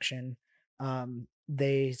traction.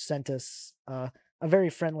 They sent us a very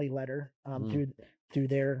friendly letter through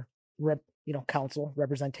their council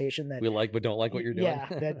representation that we like but don't like what you're doing. Yeah,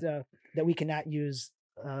 that we cannot use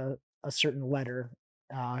a certain letter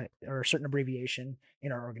or a certain abbreviation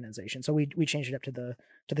in our organization. So we changed it up to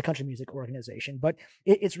the Country Music Organization. But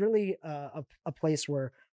it's really a place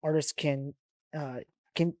where artists can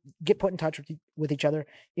get put in touch with each other.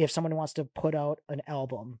 If someone wants to put out an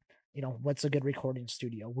album, what's a good recording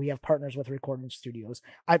studio? We have partners with recording studios.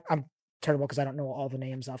 I'm terrible because I don't know all the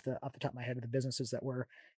names off the top of my head of the businesses that we're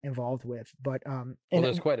involved with, but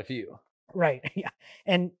there's quite a few. Right. Yeah.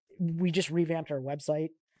 And we just revamped our website.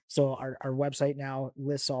 So our website now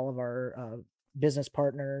lists all of our business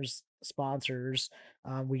partners, sponsors.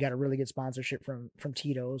 We got a really good sponsorship from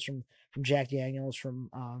Tito's, from Jack Daniels, from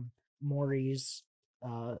Maury's,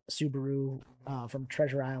 Subaru, from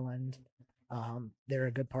Treasure Island. They're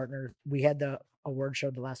a good partner. We had the award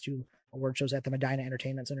show, the last two award shows at the Medina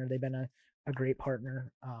Entertainment Center. They've been a great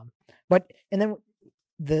partner. And then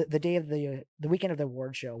the day of the weekend of the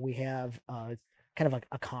award show, we have kind of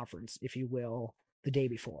a conference, if you will, the day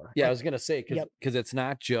before. Yeah, I was gonna say, because it's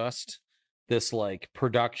not just this like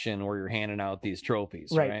production where you're handing out these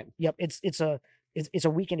trophies, right? Yep. It's a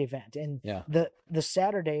weekend event, and the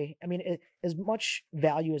Saturday, I mean, as much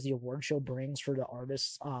value as the award show brings for the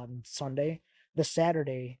artists on Sunday, the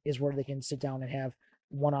Saturday is where they can sit down and have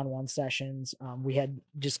one-on-one sessions. We had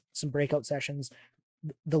just some breakout sessions,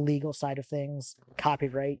 the legal side of things,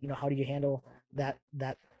 copyright, how do you handle that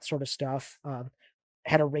sort of stuff.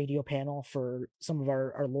 Had a radio panel for some of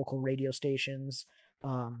our local radio stations,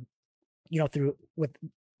 through with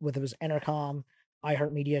it was Entercom,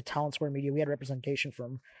 iHeartMedia, Town Square Media. We had representation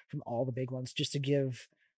from all the big ones, just to give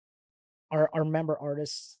our member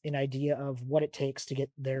artists an idea of what it takes to get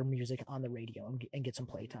their music on the radio and get some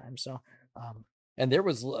playtime. So And there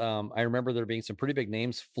was, I remember there being some pretty big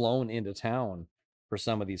names flown into town for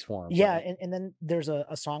some of these forums. Yeah, right? and then there's a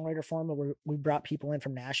songwriter forum where we brought people in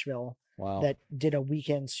from Nashville Wow. that did a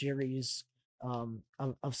weekend series of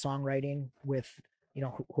songwriting with, you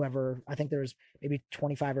know, whoever. I think there was maybe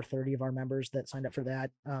 25 or 30 of our members that signed up for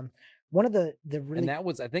that. One of the really, And that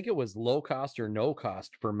was, I think it was low cost or no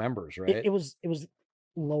cost for members, right? it was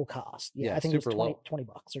low cost. Yeah, Yeah, I think it was super 20, low. $20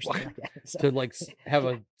 or something like that. So, to like have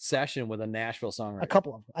a session with a Nashville songwriter. a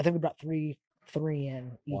couple of them. I think we brought three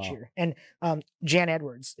in each Wow. year. And Jan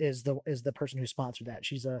Edwards is the person who sponsored that.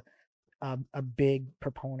 She's a big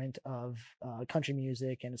proponent of country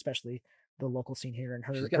music and especially the local scene here. And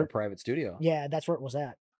She's got a private studio. yeah, that's where it was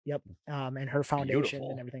at. Yep. And her foundation Beautiful.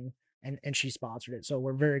 and everything, and she sponsored it. So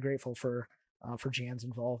we're very grateful for Jan's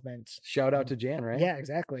involvement. Shout out to Jan, right? Yeah,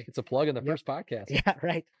 exactly. It's a plug in the Yep. first podcast. Yeah,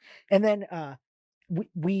 right. And then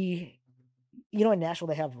we you know, in Nashville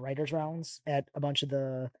they have writers rounds at a bunch of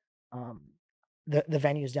the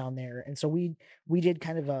venues down there, and so we did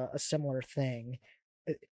kind of a similar thing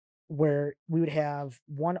where we would have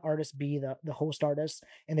one artist be the host artist,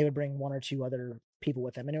 and they would bring one or two other people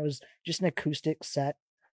with them, and it was just an acoustic set,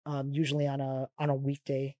 usually on a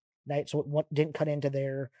weekday night, so it didn't cut into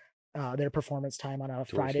their performance time on a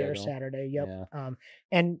Tour Friday or schedule. Saturday. Yep. Yeah.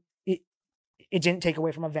 And it didn't take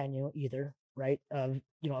away from a venue either, right? You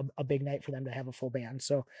know, a big night for them to have a full band.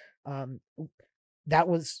 So that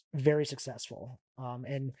was very successful.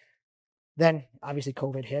 And then obviously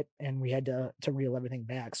COVID hit and we had to reel everything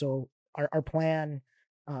back. So our plan,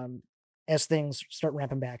 as things start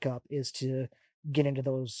ramping back up, is to get into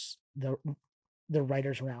the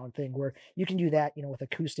writers round thing where you can do that, you know, with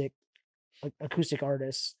acoustic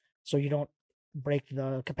artists, so you don't break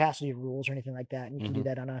the capacity rules or anything like that, and you can do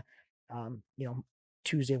that on a you know,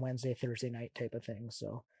 Tuesday, Wednesday, Thursday night type of thing.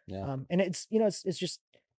 So Yeah. and it's, you know, it's just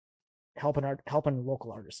helping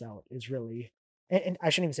local artists out is really, and I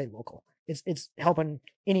shouldn't even say local, it's helping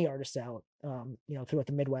any artist out, you know, throughout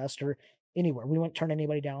the Midwest or anywhere. We won't turn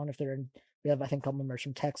anybody down if they're in. We have, I think, a couple members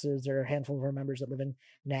from Texas. There are a handful of our members that live in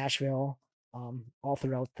Nashville, all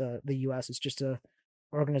throughout the US. It's just a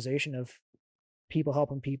organization of people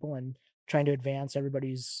helping people and trying to advance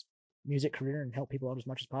everybody's music career and help people out as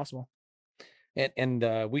much as possible.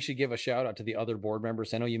 And we should give a shout out to the other board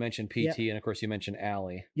members. I know you mentioned PT, Yeah. and of course you mentioned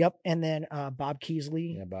Allie. Yep. And then Bob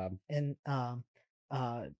Keesley Yeah, Bob. and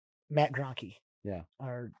Matt Gronke. Yeah.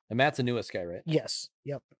 Are, And Matt's the newest guy, right? yes.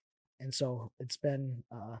 Yep. And so it's been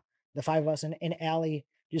the five of us, and Allie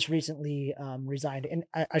just recently resigned. And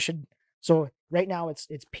I should, so right now it's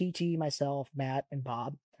PT, myself, Matt, and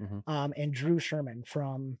Bob, and Drew Sherman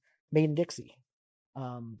from Made in Dixie.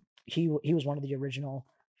 He was one of the original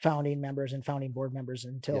founding members and founding board members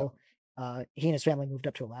until he and his family moved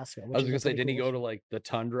up to Alaska. I was gonna say, didn't he go to like the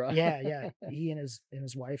tundra? Yeah. He and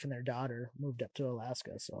his wife and their daughter moved up to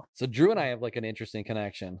Alaska. So So Drew and I have like an interesting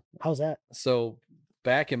connection. how's that? So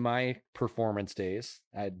back in my performance days,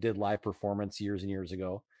 I did live performance years and years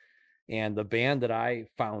ago. And the band that I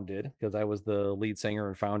founded, because I was the lead singer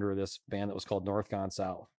and founder of this band that was called North Gone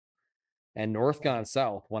South. And North Gone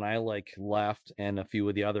South, when I like left, and a few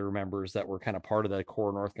of the other members that were kind of part of the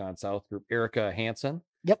core North Gone South group, Erica Hansen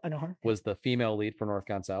Yep, I know her. was the female lead for North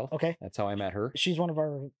Gone South. Okay. That's how I met her. She's one of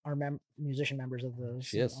our musician members of the.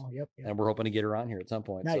 She is. Oh, yep. And we're hoping to get her on here at some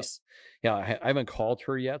point. So, Nice. yeah, I haven't called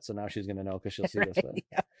her yet, so now she's going to know because she'll see this.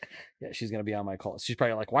 But yeah, she's going to be on my call. She's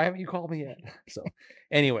probably like, why haven't you called me yet? So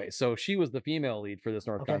anyway, so she was the female lead for this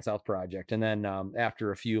North Gone South project. And then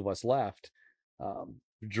after a few of us left,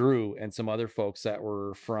 Drew and some other folks that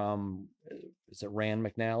were from, is it Rand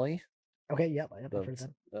McNally? Okay. Yep. I've heard of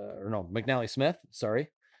them. Or no, McNally Smith. Sorry,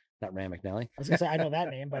 not Rand McNally. I was gonna say I know that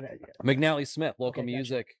name, but McNally Smith, local Okay, gotcha.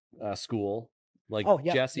 music school, like Oh,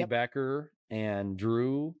 yep, Jesse yep. Becker and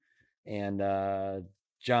Drew and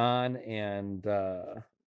John and Tyler.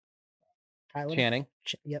 Channing.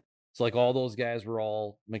 Yep. So like all those guys were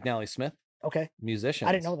all McNally Smith Okay. musicians.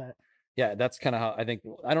 I didn't know that. Yeah, that's kind of how I think.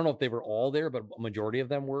 I don't know if they were all there, but a majority of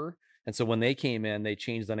them were. And so when they came in, they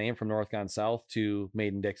changed the name from North Gone South to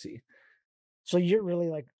Made in Dixie. So you're really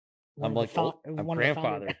like. I'm like, I'm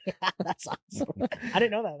grandfather. That's awesome. I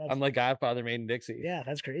didn't know that. That's, I'm like Godfather Made in Dixie. yeah,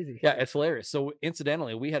 that's crazy. Yeah, it's hilarious. So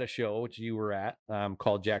incidentally, we had a show which you were at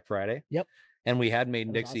called Jack Friday. Yep. And we had Made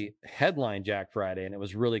in That was Dixie headline Jack Friday, and it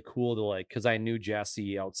was really cool to like, because I knew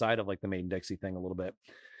Jesse outside of like the Made in Dixie thing a little bit,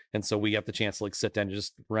 and so we got the chance to like sit down and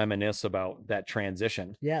just reminisce about that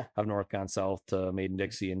transition Yeah. of North Gone South to Made in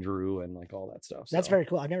Dixie and Drew and like all that stuff. That's So, very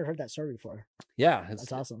cool. I've never heard that story before. yeah, it's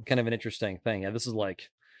That's awesome. kind of an interesting thing. Yeah, this is like,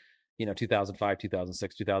 2005,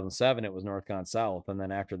 2006, 2007, it was North Gone South. And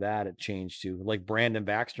then after that, it changed to like Brandon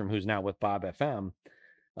Backstrom, who's now with Bob FM.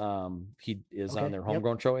 He is on their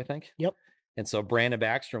homegrown show, I think. Yep. And so Brandon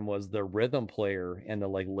Backstrom was the rhythm player and the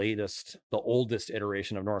oldest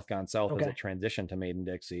iteration of North Gone South as it transitioned to Maiden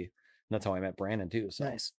Dixie. And that's how I met Brandon too. So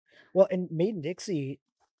nice. Well, and Maiden Dixie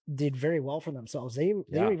did very well for themselves. They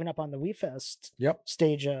were even up on the We Fest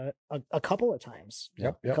stage a couple of times.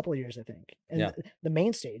 A couple of years, I think. And the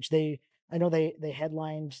main stage, I know they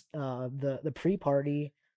headlined the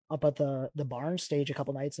pre-party up at the barn stage a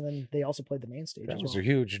couple nights, and then they also played the main stage. That was a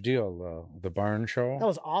huge deal. The barn show. That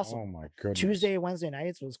was awesome. Oh my goodness. Tuesday, Wednesday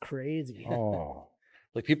nights was crazy. Oh,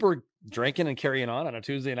 like people were drinking and carrying on a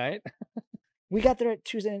Tuesday night. We got there at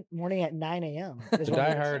Tuesday morning at 9 a.m. The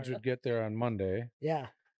diehards would get there on Monday. Yeah.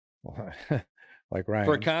 Like Ryan.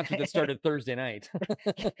 For a concert that started Thursday night.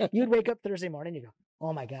 You'd wake up Thursday morning, you go,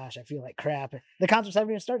 oh my gosh, I feel like crap. The concerts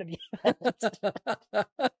haven't even started yet.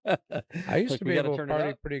 I used to be able to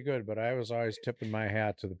party pretty good, but I was always tipping my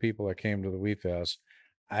hat to the people that came to the We Fest.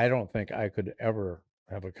 I don't think I could ever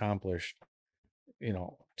have accomplished,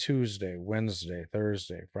 Tuesday, Wednesday,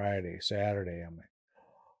 Thursday, Friday, Saturday. I'm like,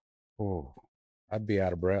 oh, I'd be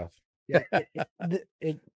out of breath. Yeah,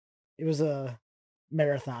 it was a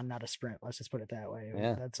marathon, not a sprint. Let's just put it that way.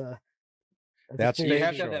 Yeah. That's you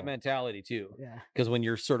have to have that mentality too. Yeah. Because when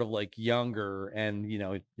you're sort of like younger and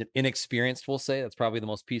inexperienced, we'll say that's probably the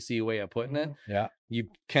most PC way of putting it. Yeah. You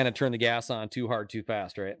kind of turn the gas on too hard, too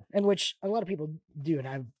fast, right? And which a lot of people do, and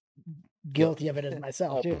I'm guilty of it as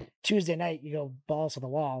myself too. Tuesday night, you go balls to the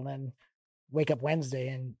wall, and then wake up Wednesday,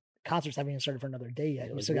 and concerts haven't even started for another day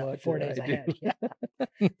yet. You still got 4 days ahead.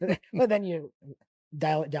 Yeah. But then you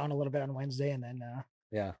dial it down a little bit on Wednesday, and then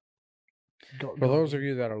For those of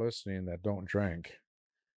you that are listening that don't drink,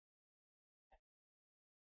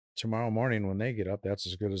 tomorrow morning when they get up, that's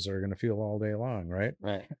as good as they're going to feel all day long, right?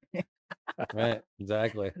 Right. Right.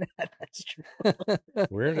 Exactly. That's true.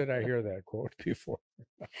 Where did I hear that quote before?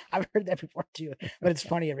 I've heard that before too, but it's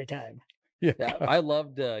funny every time. Yeah. I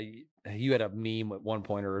loved you had a meme at one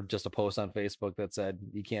point or just a post on Facebook that said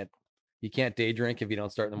you can't day drink if you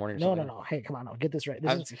don't start in the morning. No. Hey, come on, I'll get this right.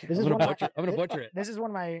 I'm gonna butcher it. This is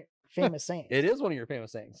one of my famous sayings. It is one of your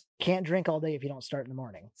famous sayings. Can't drink all day if you don't start in the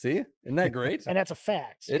morning. See? Isn't that great? And that's a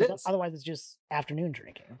fact. It is. Otherwise, it's just afternoon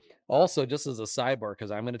drinking. Also, just as a sidebar,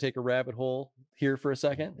 because I'm going to take a rabbit hole here for a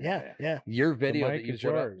second. Yeah. Your video that you put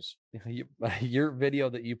yours. up, your video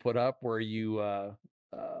that you put up where you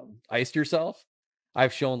iced yourself,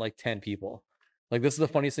 I've shown like 10 people. Like, this is the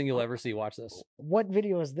funniest thing you'll ever see. Watch this. What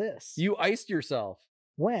video is this? You iced yourself.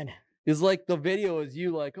 When? Is like the video is you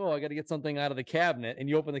like, oh, I got to get something out of the cabinet, and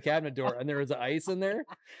you open the cabinet door and there is ice in there,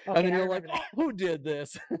 and then you're like, oh, who did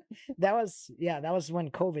this? That was when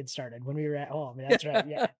COVID started, when we were at home. That's right,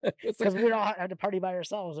 yeah, because we all had to party by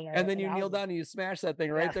ourselves. And then you kneel down and you smash that thing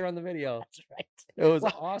right there on the video. That's right. It was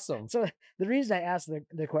awesome. So the reason I asked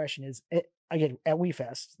the question is, again, at We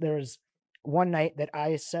Fest, there was one night that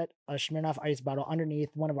I set a Smirnoff Ice bottle underneath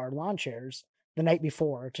one of our lawn chairs the night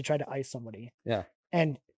before to try to ice somebody. Yeah,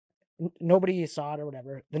 and nobody saw it or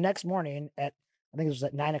whatever. The next morning I think it was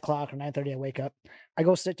at 9 o'clock or 9:30, I wake up, I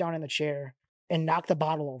go sit down in the chair and knock the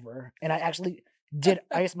bottle over. And I actually did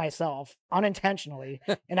ice myself unintentionally.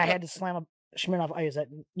 And I had to slam a Smirnoff Ice at,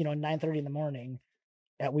 9:30 in the morning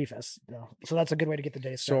at We Fest. So that's a good way to get the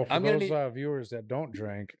day started. So for those viewers that don't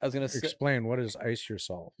drink, I was going to explain what is ice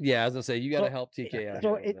yourself. Yeah, I was going to say, you got to help TK out.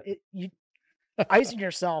 So icing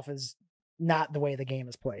yourself is not the way the game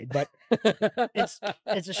is played, but it's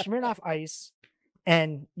a Smirnoff Ice,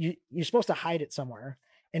 and you're supposed to hide it somewhere,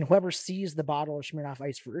 and whoever sees the bottle of Smirnoff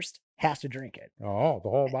Ice first has to drink it. Oh, the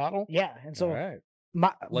whole bottle? Yeah, and so right. You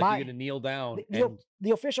got to kneel down.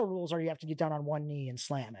 The official rules are you have to get down on one knee and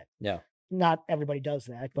slam it. Yeah, not everybody does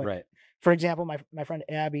that, but right. For example, my friend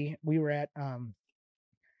Abby, we were at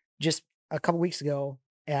just a couple weeks ago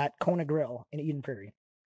at Kona Grill in Eden Prairie,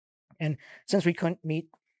 and since we couldn't meet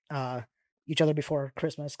each other before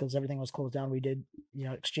Christmas because everything was closed down, we did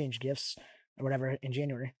exchange gifts or whatever in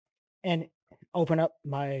January, and open up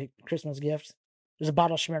my Christmas gift. There's a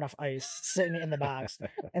bottle of Smirnoff Ice sitting in the box.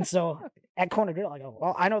 And so at Kona Grill, I go,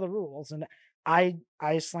 well, I know the rules, and I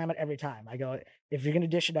slam it every time. I go, if you're gonna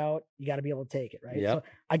dish it out, you got to be able to take it, right? Yep. So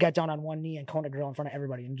I got down on one knee in Kona Grill in front of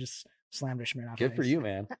everybody and just slammed a Smirnoff Ice. Good for you,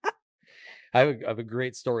 man. I have a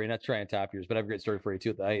great story, not trying to top yours, but I have a great story for you too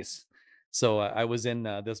at the ice. So I was in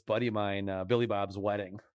this buddy of mine, Billy Bob's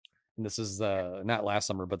wedding. And this is not last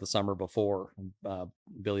summer, but the summer before.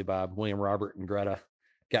 Billy Bob, William Robert, and Greta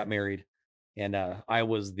got married. And I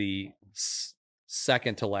was the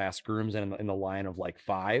second to last groomsman in the line of like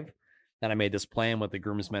 5. And I made this plan with the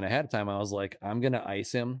groomsmen ahead of time. I was like, I'm going to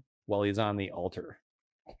ice him while he's on the altar.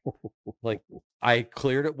 Like, I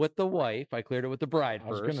cleared it with the wife. I cleared it with the bride I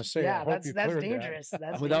was first. going to say, I Yeah, hope that's you cleared that. dangerous.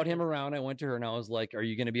 That's Without dangerous. him around, I went to her and I was like, are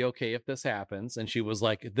you going to be okay if this happens? And she was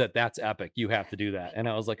like, that's epic. You have to do that. And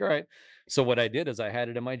I was like, all right. So what I did is I had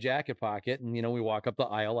it in my jacket pocket, and, you know, we walk up the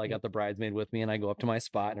aisle. I got the bridesmaid with me, and I go up to my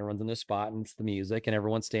spot, and everyone's in their spot, and it's the music, and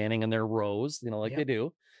everyone's standing in their rows, you know, like they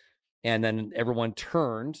do. And then everyone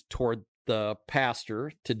turned toward the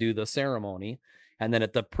pastor to do the ceremony. And then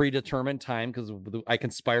at the predetermined time, because I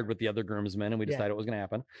conspired with the other groomsmen and we decided what was going to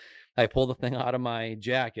happen, I pull the thing out of my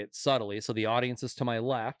jacket subtly. So the audience is to my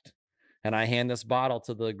left. And I hand this bottle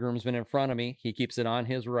to the groomsman in front of me. He keeps it on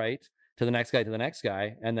his right, to the next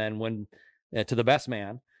guy. And then to the best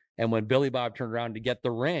man. And when Billy Bob turned around to get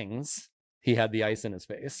the rings, he had the ice in his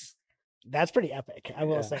face. That's pretty epic. I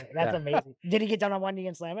will say that's amazing. Did he get down on one knee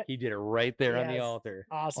and slam it? He did it right there on the altar.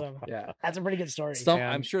 Awesome. Yeah. That's a pretty good story.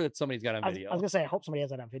 I'm sure that somebody's got on video. I was gonna say, I hope somebody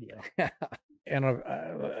has that on video.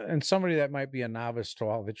 And somebody that might be a novice to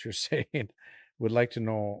all that you're saying would like to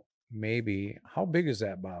know, maybe, how big is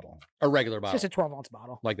that bottle? A regular It's bottle. just a 12-ounce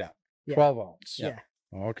bottle. Like that. Yeah. 12 ounce. Yeah.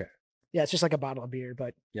 Oh, okay. Yeah, it's just like a bottle of beer,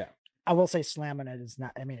 but yeah, I will say slamming it is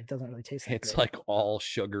not. I mean, it doesn't really taste. It's good. like all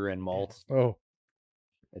sugar and malt. Oh,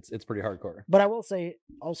 it's pretty hardcore. But I will say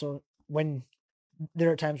also, when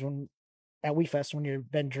there are times when at WeFest, when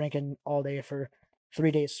you've been drinking all day for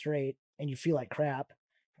 3 days straight and you feel like crap,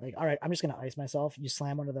 like, all right, I'm just gonna ice myself. You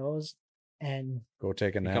slam one of those and go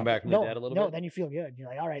take a nap. Come back from the dead a little bit. then you feel good. You're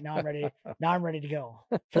like, all right, now I'm ready. Now I'm ready to go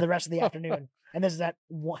for the rest of the afternoon. And this is at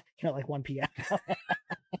 1, like 1 p.m.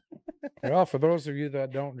 Well, for those of you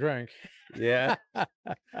that don't drink, Yeah.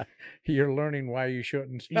 you're learning why you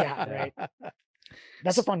shouldn't. Yeah, right.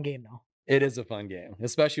 That's a fun game though. It is a fun game,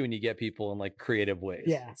 especially when you get people in like creative ways.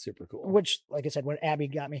 Yeah. It's super cool. Which, like I said, when Abby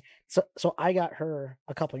got me, so I got her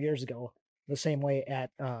a couple years ago the same way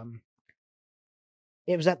at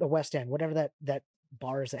it was at the West End, whatever that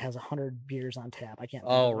bar is that has 100 beers on tap. I can't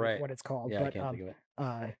remember what it's called. Yeah, but I can't think of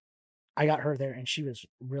it. I got her there and she was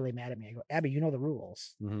really mad at me. I go, Abby, you know the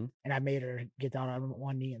rules. Mm-hmm. And I made her get down on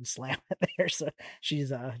one knee and slam it there. So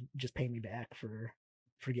she's just paying me back for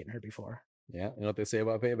getting her before. Yeah, you know what they say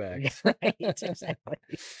about payback. Yeah, right, exactly.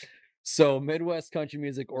 So Midwest Country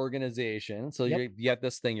Music Organization. So Yep. you got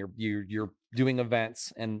this thing. You're doing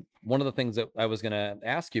events, and one of the things that I was going to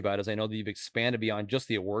ask you about is I know that you've expanded beyond just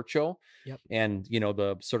the award show, Yep. and you know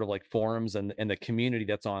the sort of like forums and the community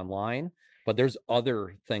that's online. But there's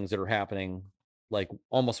other things that are happening like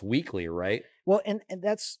almost weekly, right? Well, and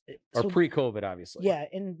that's Or pre-COVID, obviously. Yeah,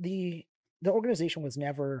 and the organization was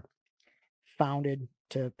never founded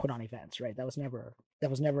to put on events, right? That was never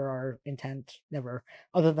our intent, never,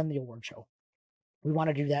 other than the award show. We want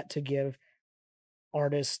to do that to give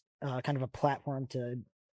artists kind of a platform to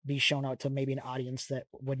be shown out to maybe an audience that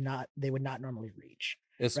would not normally reach.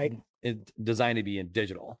 It's right? Designed to be in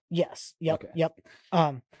digital. Yes. Yep. Okay. Yep.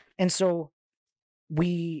 And so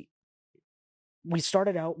we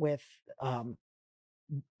started out with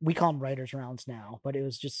we call them writers rounds now, but it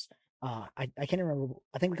was just I can't remember.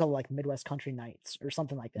 I think we call it like Midwest Country Nights or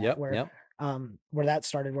something like that. Yep. Where that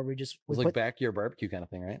started, where we It was like backyard barbecue kind of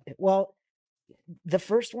thing, right? Well, the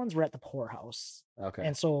first ones were at the Poorhouse. Okay.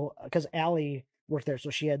 And so, because Allie worked there, so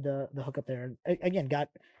she had the hookup there, and again got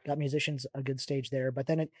musicians a good stage there. But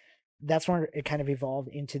then that's when it kind of evolved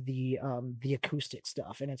into the acoustic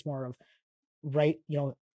stuff, and it's more of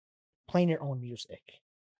playing your own music,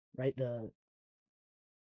 right? The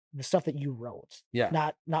stuff that you wrote,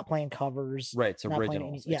 not playing covers, right? It's not playing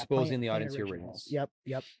originals, exposing the audience to originals.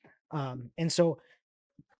 Yep. And so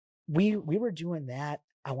we were doing that.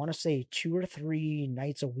 I want to say 2 or 3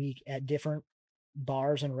 nights a week at different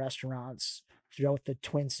bars and restaurants throughout the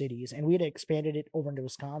Twin Cities, and we had expanded it over into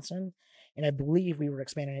Wisconsin, and I believe we were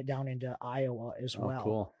expanding it down into Iowa as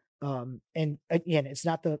well. Cool. And again, it's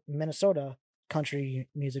not the Minnesota Country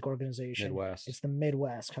Music Organization. Midwest. It's the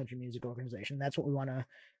Midwest Country Music Organization. That's what we want to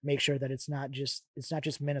make sure that it's not just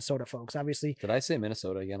Minnesota folks. Obviously. Did I say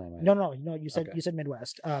Minnesota again? I might. No. You said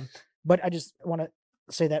Midwest. But I just want to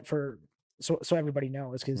say that so everybody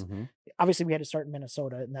knows, because obviously we had to start in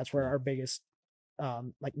Minnesota, and that's where our biggest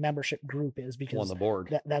like membership group is, because on the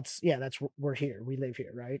board. That's we're here. We live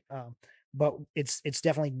here, right? But it's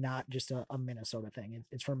definitely not just a Minnesota thing.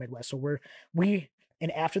 It's for Midwest. So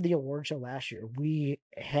and after the award show last year, we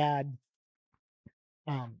had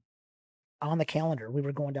on the calendar, we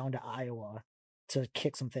were going down to Iowa to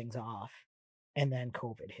kick some things off, and then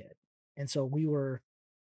COVID hit. And so we were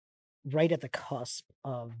right at the cusp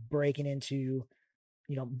of breaking into,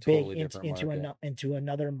 Totally big into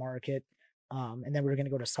another market. And then we're going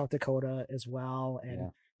to go to South Dakota as well.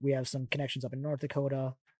 And we have some connections up in North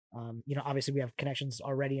Dakota. You know, obviously we have connections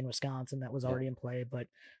already in Wisconsin that was already in play, but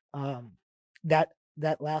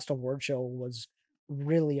that last award show was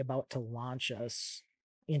really about to launch us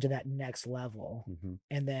into that next level.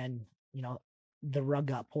 And then, you know, the rug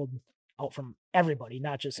got pulled out from everybody,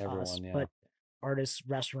 not just us, but artists,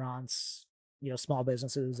 restaurants, you know, small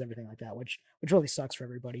businesses, everything like that, which really sucks for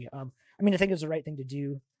everybody. I mean, I think it was the right thing to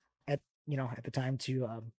do at the time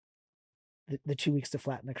to the 2 weeks to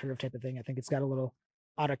flatten the curve type of thing. I think it's got a little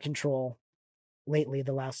out of control lately,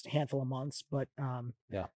 the last handful of months, but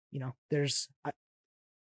you know, there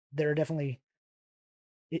are definitely,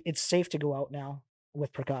 it's safe to go out now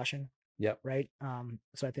with precaution. Right.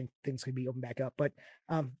 So I think things could be open back up, but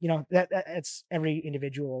you know, that's every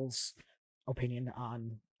individual's opinion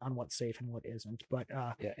on what's safe and what isn't. But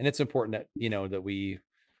and it's important that, you know, that we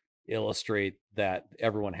illustrate that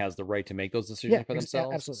everyone has the right to make those decisions for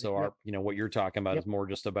themselves. Absolutely. So our, you know, what you're talking about is more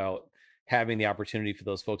just about having the opportunity for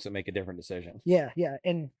those folks that make a different decision.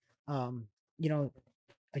 And you know,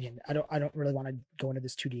 again, I don't really want to go into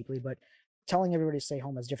this too deeply, but telling everybody to stay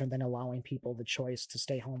home is different than allowing people the choice to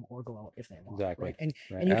stay home or go out if they want. Exactly. Right? And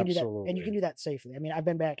you can do that, and you can do that safely. I mean, I've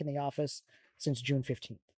been back in the office since June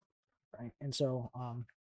 15th. Right. And so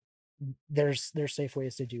there's safe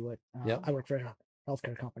ways to do it. I work for a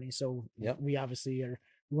healthcare company, so we obviously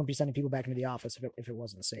we wouldn't be sending people back into the office if it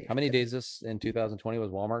wasn't safe. How many days this in 2020 was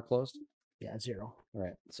Walmart closed? 0.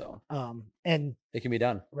 Right. So and it can be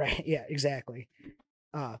done. Right. Yeah, exactly.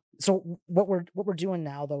 So what we're doing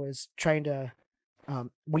now though is trying to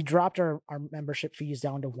we dropped our membership fees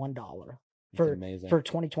down to $1 for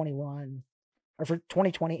 2021 or for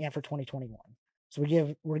 2020 and for 2021. So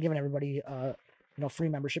we're giving everybody you know, free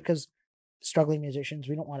membership, because struggling musicians,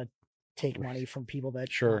 we don't want to take money from people that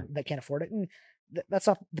that can't afford it. And that's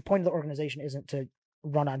not the point of the organization, isn't to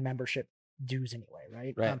run on membership dues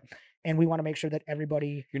anyway, right? And we want to make sure that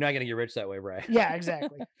everybody, you're not going to get rich that way, right? Yeah,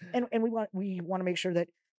 exactly. and we want to make sure that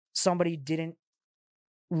somebody didn't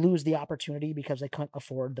lose the opportunity because they couldn't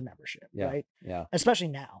afford the membership, right? Yeah. Especially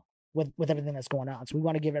now with everything that's going on. So we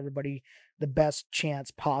want to give everybody the best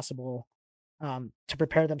chance possible to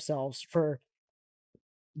prepare themselves for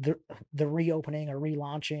the reopening or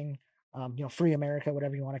relaunching, you know, Free America,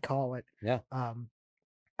 whatever you want to call it. Yeah.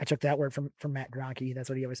 I took that word from Matt Gronke. That's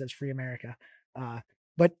what he always says, Free America.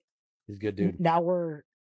 But he's a good dude. Now we're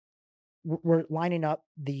lining up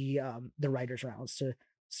the writers rounds to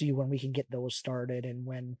see when we can get those started and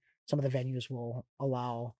when some of the venues will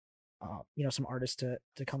allow you know, some artists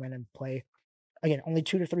to come in and play. Again, only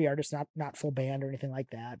 2 to 3 artists, not full band or anything like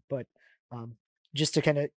that, but just to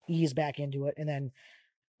kind of ease back into it. And then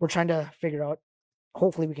we're trying to figure out,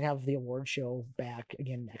 hopefully we can have the award show back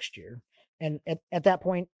again next year. And at that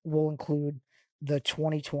point, we'll include the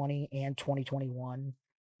 2020 and 2021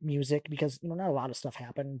 music, because, you know, not a lot of stuff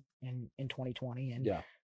happened in 2020. And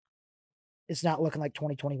it's not looking like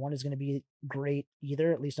 2021 is going to be great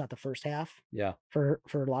either, at least not the first half. For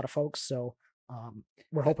a lot of folks. So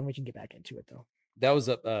we're hoping we can get back into it, though. That was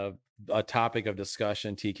a topic of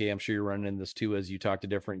discussion, TK. I'm sure you're running into this too, as you talk to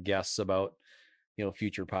different guests about, you know,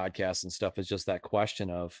 future podcasts and stuff. Is just that question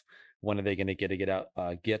of when are they going to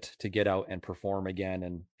get out and perform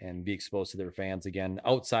again and be exposed to their fans again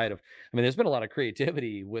outside of, I mean, there's been a lot of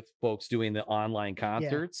creativity with folks doing the online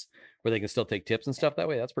concerts where they can still take tips and stuff that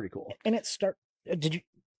way. That's pretty cool. And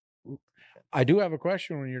I do have a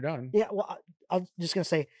question when you're done. Yeah. Well, I'm just going to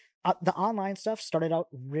say the online stuff started out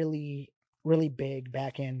really, really big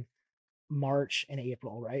back in March and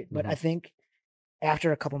April. Right. But I think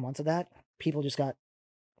after a couple months of that, people just got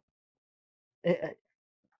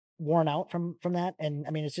worn out from that. And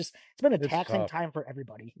I mean, it's been a taxing time for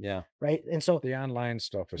everybody. Right. And so the online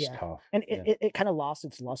stuff is tough. And it kind of lost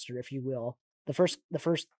its luster, if you will. The first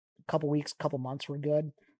couple months were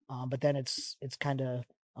good. But then it's kind of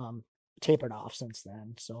tapered off since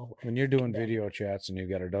then. So when you're doing video chats and you've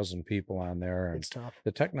got a dozen people on there, and it's tough.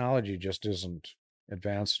 The technology just isn't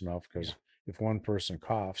advanced enough, because if one person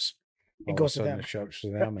coughs, it goes to them. It shows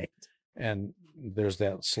to them. Right. And there's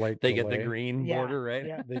that slight they delay. get the green border,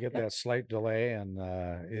 right? They get that slight delay, and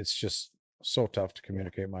it's just so tough to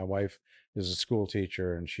communicate. My wife is a school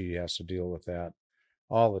teacher, and she has to deal with that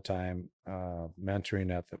all the time,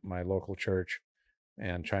 mentoring at my local church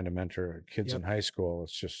and trying to mentor kids in high school.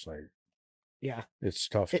 It's just like, it's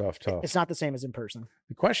tough. It's not the same as in person.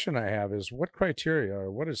 The question I have is, what criteria,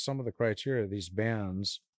 or what is some of the criteria these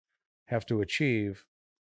bands have to achieve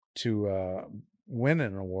to win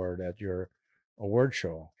an award at your award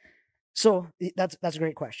show? So that's a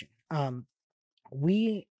great question.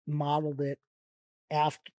 We modeled it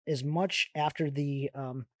after the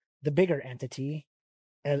bigger entity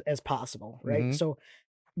as possible, right? Mhm. So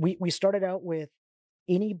we started out with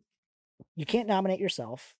you can't nominate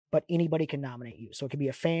yourself, but anybody can nominate you. So it could be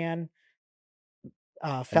a fan,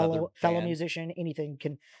 fellow band. musician, anything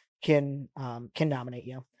can nominate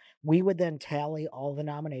you. We would then tally all the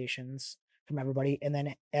nominations from everybody, and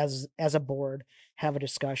then as a board have a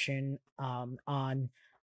discussion on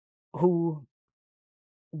who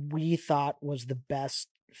we thought was the best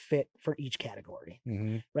fit for each category,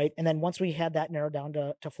 Mhm. right? And then once we had that narrowed down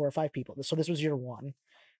to 4 or 5 people, so this was year 1,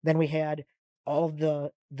 then we had all of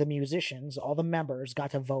the musicians, all the members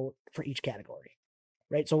got to vote for each category,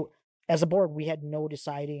 right? So as a board, we had no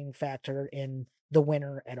deciding factor in the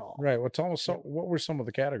winner at all. Right. Well, tell us what were some of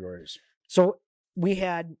the categories? So we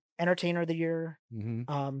had entertainer of the year,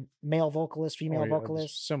 Mhm. male vocalist, female Oh, yeah,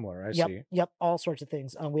 vocalist, similar. I yep, see. yep, all sorts of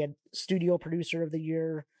things. We had studio producer of the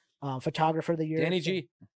year, photographer of the year. Danny so- G.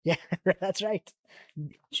 Yeah, that's right.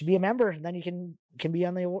 Should be a member, then you can be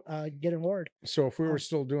on the get an award. So if we were Um,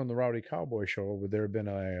 still doing the Rowdy Cowboy Show, would there have been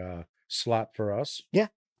a slot for us? Yeah.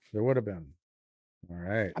 There would have been. All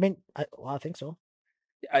right. I mean, I think so.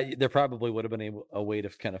 There probably would have been a way to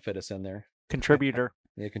kind of fit us in there. Contributor.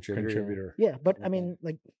 Yeah, contributor. yeah. Contributor. Yeah, but I Okay. mean,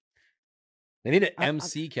 like, They need an I'm-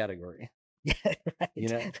 MC category. yeah, right. You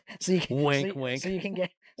know? so you can, Wink, so, wink. So you can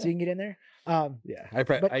get in there. Yeah,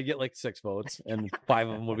 But- I get like 6 votes, and 5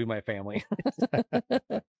 of them would be my family.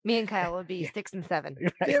 Me and Kyle would be 6 and 7.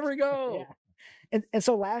 Right? There we go. Yeah. And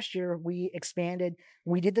so last year we expanded.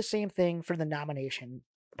 We did the same thing for the nomination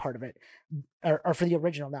part of it, or for the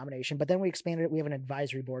original nomination. But then we expanded it. We have an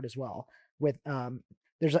advisory board as well. With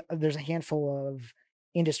there's a handful of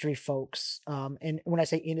industry folks. And when I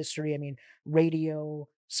say industry, I mean radio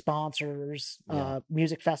sponsors, Yeah.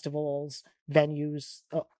 music festivals, venues,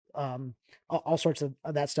 all sorts of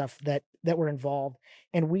that stuff that were involved.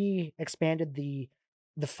 And we expanded the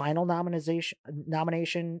final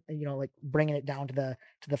nomination, you know, like bringing it down to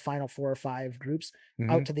the final 4 or 5 groups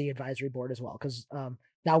out Mhm. to the advisory board as well. Because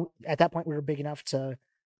now at that point we were big enough to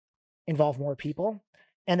involve more people.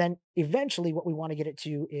 And then eventually what we want to get it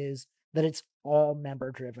to is that it's all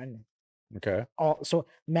member driven. Okay. So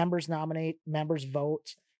members nominate, members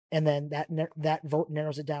vote, and then that vote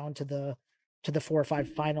narrows it down to the 4 or 5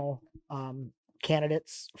 final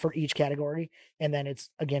candidates for each category, and then it's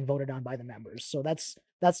again voted on by the members. So that's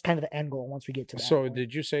kind of the end goal once we get to that. So point.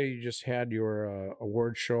 did you say you just had your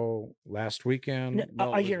award show last weekend? No, a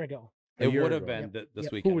it was- year ago. A It year would have ago. been this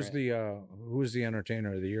Yep. weekend. Who was right? who was the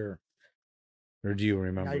entertainer of the year? Or do you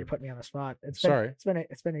remember? Now you're putting me on the spot. Sorry. It's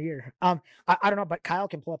been a year. I don't know, but Kyle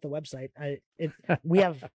can pull up the website. We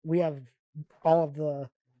have all of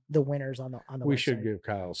the winners on the We website. should give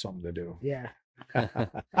Kyle something to do. Yeah.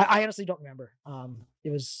 I honestly don't remember. It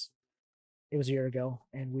was a year ago,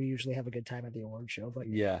 and we usually have a good time at the award show. But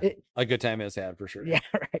Yeah, it, a good time is had for sure. yeah,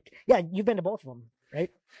 right. Yeah, you've been to both of them, right?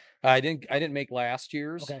 I didn't make last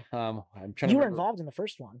year's. Okay. I'm trying to You were remember. involved in the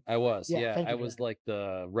first one. I was. Yeah, Yeah, thank you I for was that. like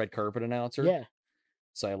the red carpet announcer. Yeah,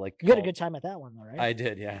 So I like you had a called- good time at that one, though, right? I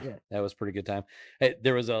did, yeah. Yeah. That was a pretty good time.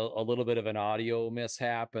 There was a little bit of an audio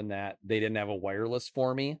mishap in that they didn't have a wireless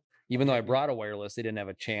for me. Even though I brought a wireless, they didn't have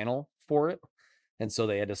a channel for it. And so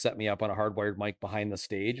they had to set me up on a hardwired mic behind the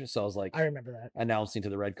stage. So I was like I remember that. announcing to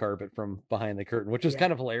the red carpet from behind the curtain, which is Yeah.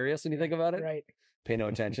 kind of hilarious when you think about it. Right, Pay no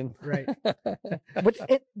attention. right. But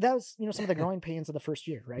that was some of the growing pains of the first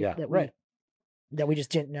year, right? Yeah, That right. we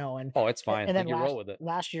just didn't know, and Oh, it's fine. and then you roll with it.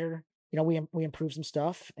 last year, we improved some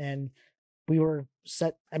stuff, and we were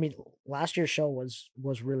set. I mean, last year's show was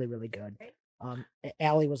really, really good.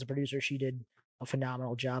 Allie was a producer; she did a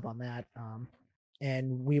phenomenal job on that,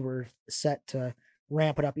 and we were set to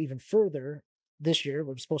ramp it up even further this year. It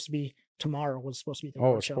was supposed to be tomorrow. Was supposed to be the Oh,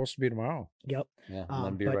 award it's show. supposed to be tomorrow. Yep, Yeah. And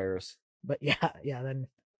then beer but- virus. but yeah. Then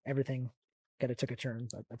everything kind of took a turn,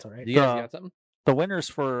 but that's all right. You guys Uh, got something? The winners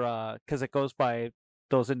for because it goes by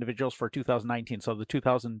those individuals for 2019. So the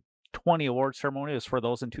 2020 award ceremony is for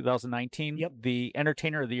those in 2019. Yep. The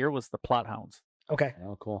entertainer of the year was the Plot Hounds. Okay,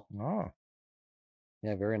 Oh, cool. Oh,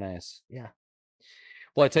 Yeah, very nice. yeah.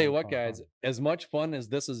 Well, I tell you Fun, what, fun, guys, fun. as much fun as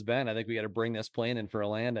this has been, I think we got to bring this plane in for a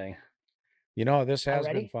landing. this has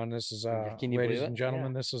been Already? fun. This is Can you ladies believe and it?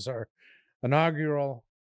 gentlemen, this is our inaugural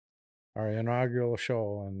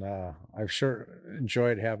show, and I've sure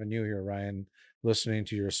enjoyed having you here, Ryan, listening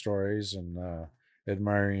to your stories and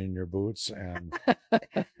admiring your boots. And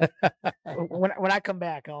When I come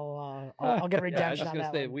back, I'll get Yeah, I was redemption just on gonna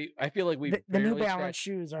that say one. I feel like we The New barely Balance scratched-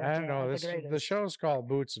 shoes are I don't know. the The greatest. show's called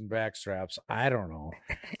Boots and Backstraps. I don't know.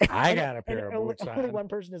 I got a pair of boots Only on. one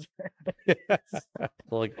person is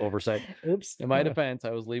like oversight. Oops. In my defense,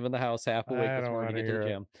 I was leaving the house half awake I this don't morning to wanna get to the hear it.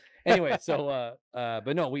 gym. Anyway, so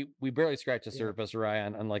but no, we barely scratched the Yeah. surface,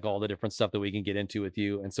 Ryan, on like all the different stuff that we can get into with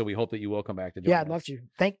you. And so we hope that you will come back to join Yeah, I'd us. love to.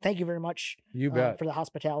 Thank you very much You bet. for the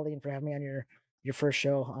hospitality and for having me on your first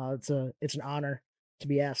show. It's an honor to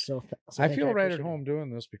be asked. So I thank you, feel right at appreciate it. home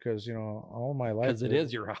doing this because, all my life. Because it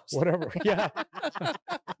is your house. Whatever. Yeah,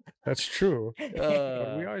 that's true. But we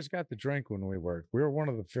Uh, always got the drink when we worked. We were one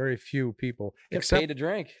of the very few people, get paid to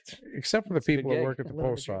drink. except for the It's a good people that gig. work at the Living the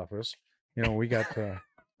post dream. office. We got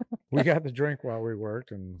we got the drink while we worked,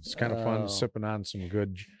 and it's kind of fun Oh. sipping on some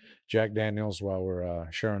good Jack Daniels while we're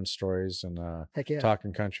sharing stories and Heck yeah.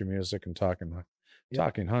 talking country music and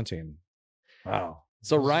talking hunting. Wow.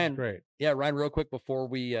 So This is Ryan, great. yeah, Ryan, real quick before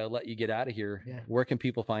we let you get out of here, Yeah. where can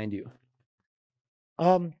people find you?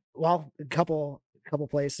 Well, a couple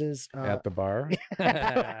places. At the bar.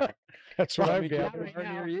 Not That's what well, I've we got. can- right Or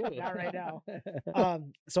now. near you. Not right now.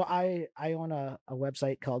 So I own a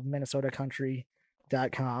website called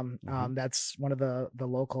MinnesotaCountry.com. That's one of the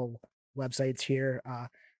local websites here. I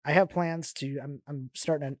have plans to. I'm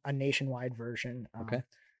starting a nationwide version. Okay.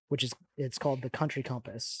 Which it's called the Country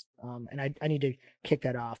Compass. And I need to kick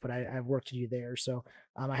that off, but I have work to do there. So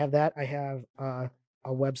I have that. I have a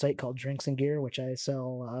website called Drinks and Gear, which I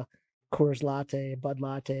sell Coors Latte, Bud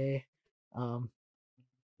Latte,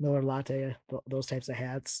 Miller Latte, those types of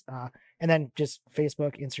hats. And then just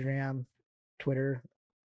Facebook, Instagram, Twitter.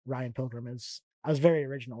 Ryan Pilgrim is. I was very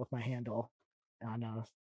original with my handle on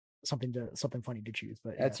something funny to choose.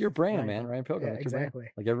 But That's yeah, your brand, Ryan man. Ryan Pilgrim. Yeah, That's your brand. exactly.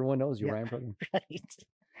 Like everyone knows you, Yeah. Ryan Pilgrim. Right.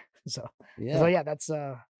 So Yeah. that's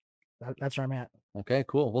where I'm at. Okay,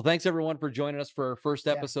 cool. Well, thanks everyone for joining us for our first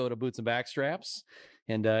Yeah. episode of Boots and Backstraps.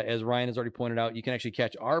 And as Ryan has already pointed out, you can actually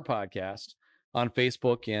catch our podcast on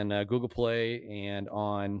Facebook and Google Play and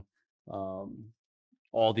on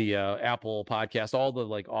all the Apple podcast, all the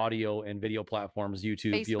like audio and video platforms,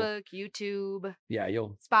 YouTube. Facebook, YouTube,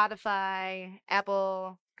 You'll Spotify,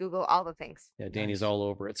 Apple, Google, all the things. Yeah, Danny's Nice. all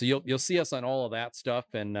over it. So you'll see us on all of that stuff,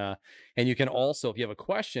 and you can also, if you have a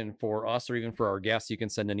question for us or even for our guests, you can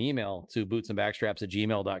send an email to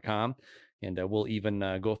bootsandbackstraps@gmail.com, and we'll even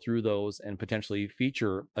go through those and potentially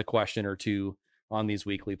feature a question or two on these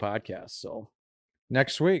weekly podcasts. So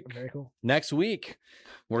Next week, Very cool. next week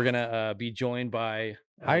we're gonna be joined by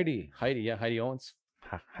Heidi. Heidi Owens.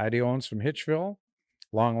 Heidi Owens from Hitchville,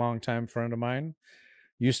 long time friend of mine.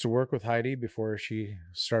 Used to work with Heidi before she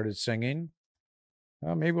started singing.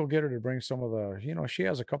 Maybe we'll get her to bring some of the, she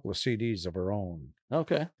has a couple of CDs of her own.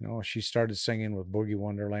 Okay. She started singing with Boogie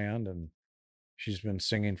Wonderland, and she's been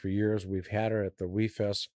singing for years. We've had her at the Wee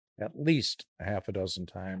Fest at least a half a dozen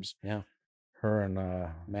times. Yeah. Her and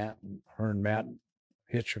Matt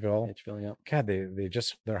Hitchville. Hitchville, yeah. God, they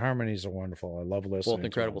just, their harmonies are wonderful. I love listening. Both to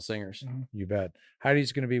incredible them. singers. You bet.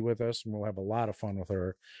 Heidi's going to be with us, and we'll have a lot of fun with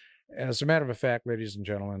her. As a matter of fact, ladies and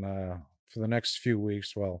gentlemen, for the next few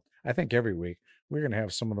weeks, well, I think every week, we're going to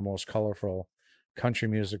have some of the most colorful country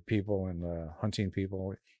music people and hunting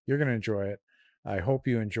people. You're going to enjoy it. I hope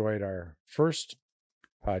you enjoyed our first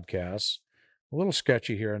podcast. A little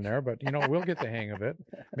sketchy here and there, but we'll get the hang of it.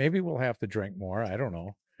 Maybe we'll have to drink more. I don't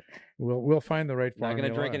know. We'll find the right Not going to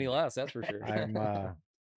formula, drink any and less, that's for sure. I'm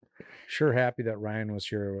sure happy that Ryan was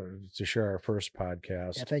here to share our first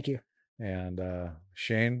podcast. Yeah, thank you. And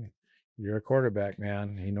Shayne, you're a quarterback,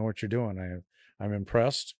 man. You know what you're doing. I'm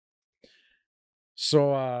impressed.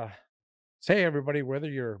 So, hey, everybody, whether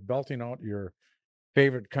you're belting out your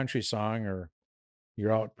favorite country song or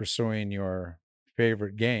you're out pursuing your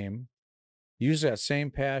favorite game, use that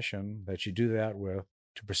same passion that you do that with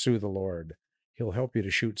to pursue the Lord. He'll help you to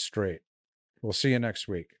shoot straight. We'll see you next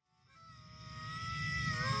week.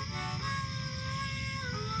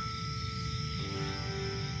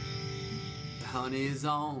 The hunt is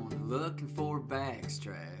on, looking for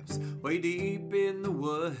backstraps, way deep in the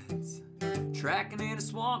woods, tracking in a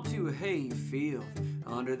swamp to a hay field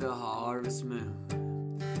under the harvest moon.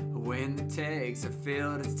 When the tags are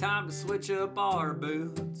filled, it's time to switch up our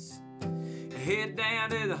boots. Head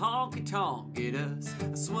down to the honky tonk, get us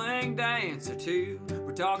a swing dance or two.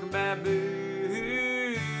 We're talking about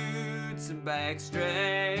boots and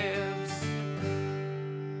backstraps.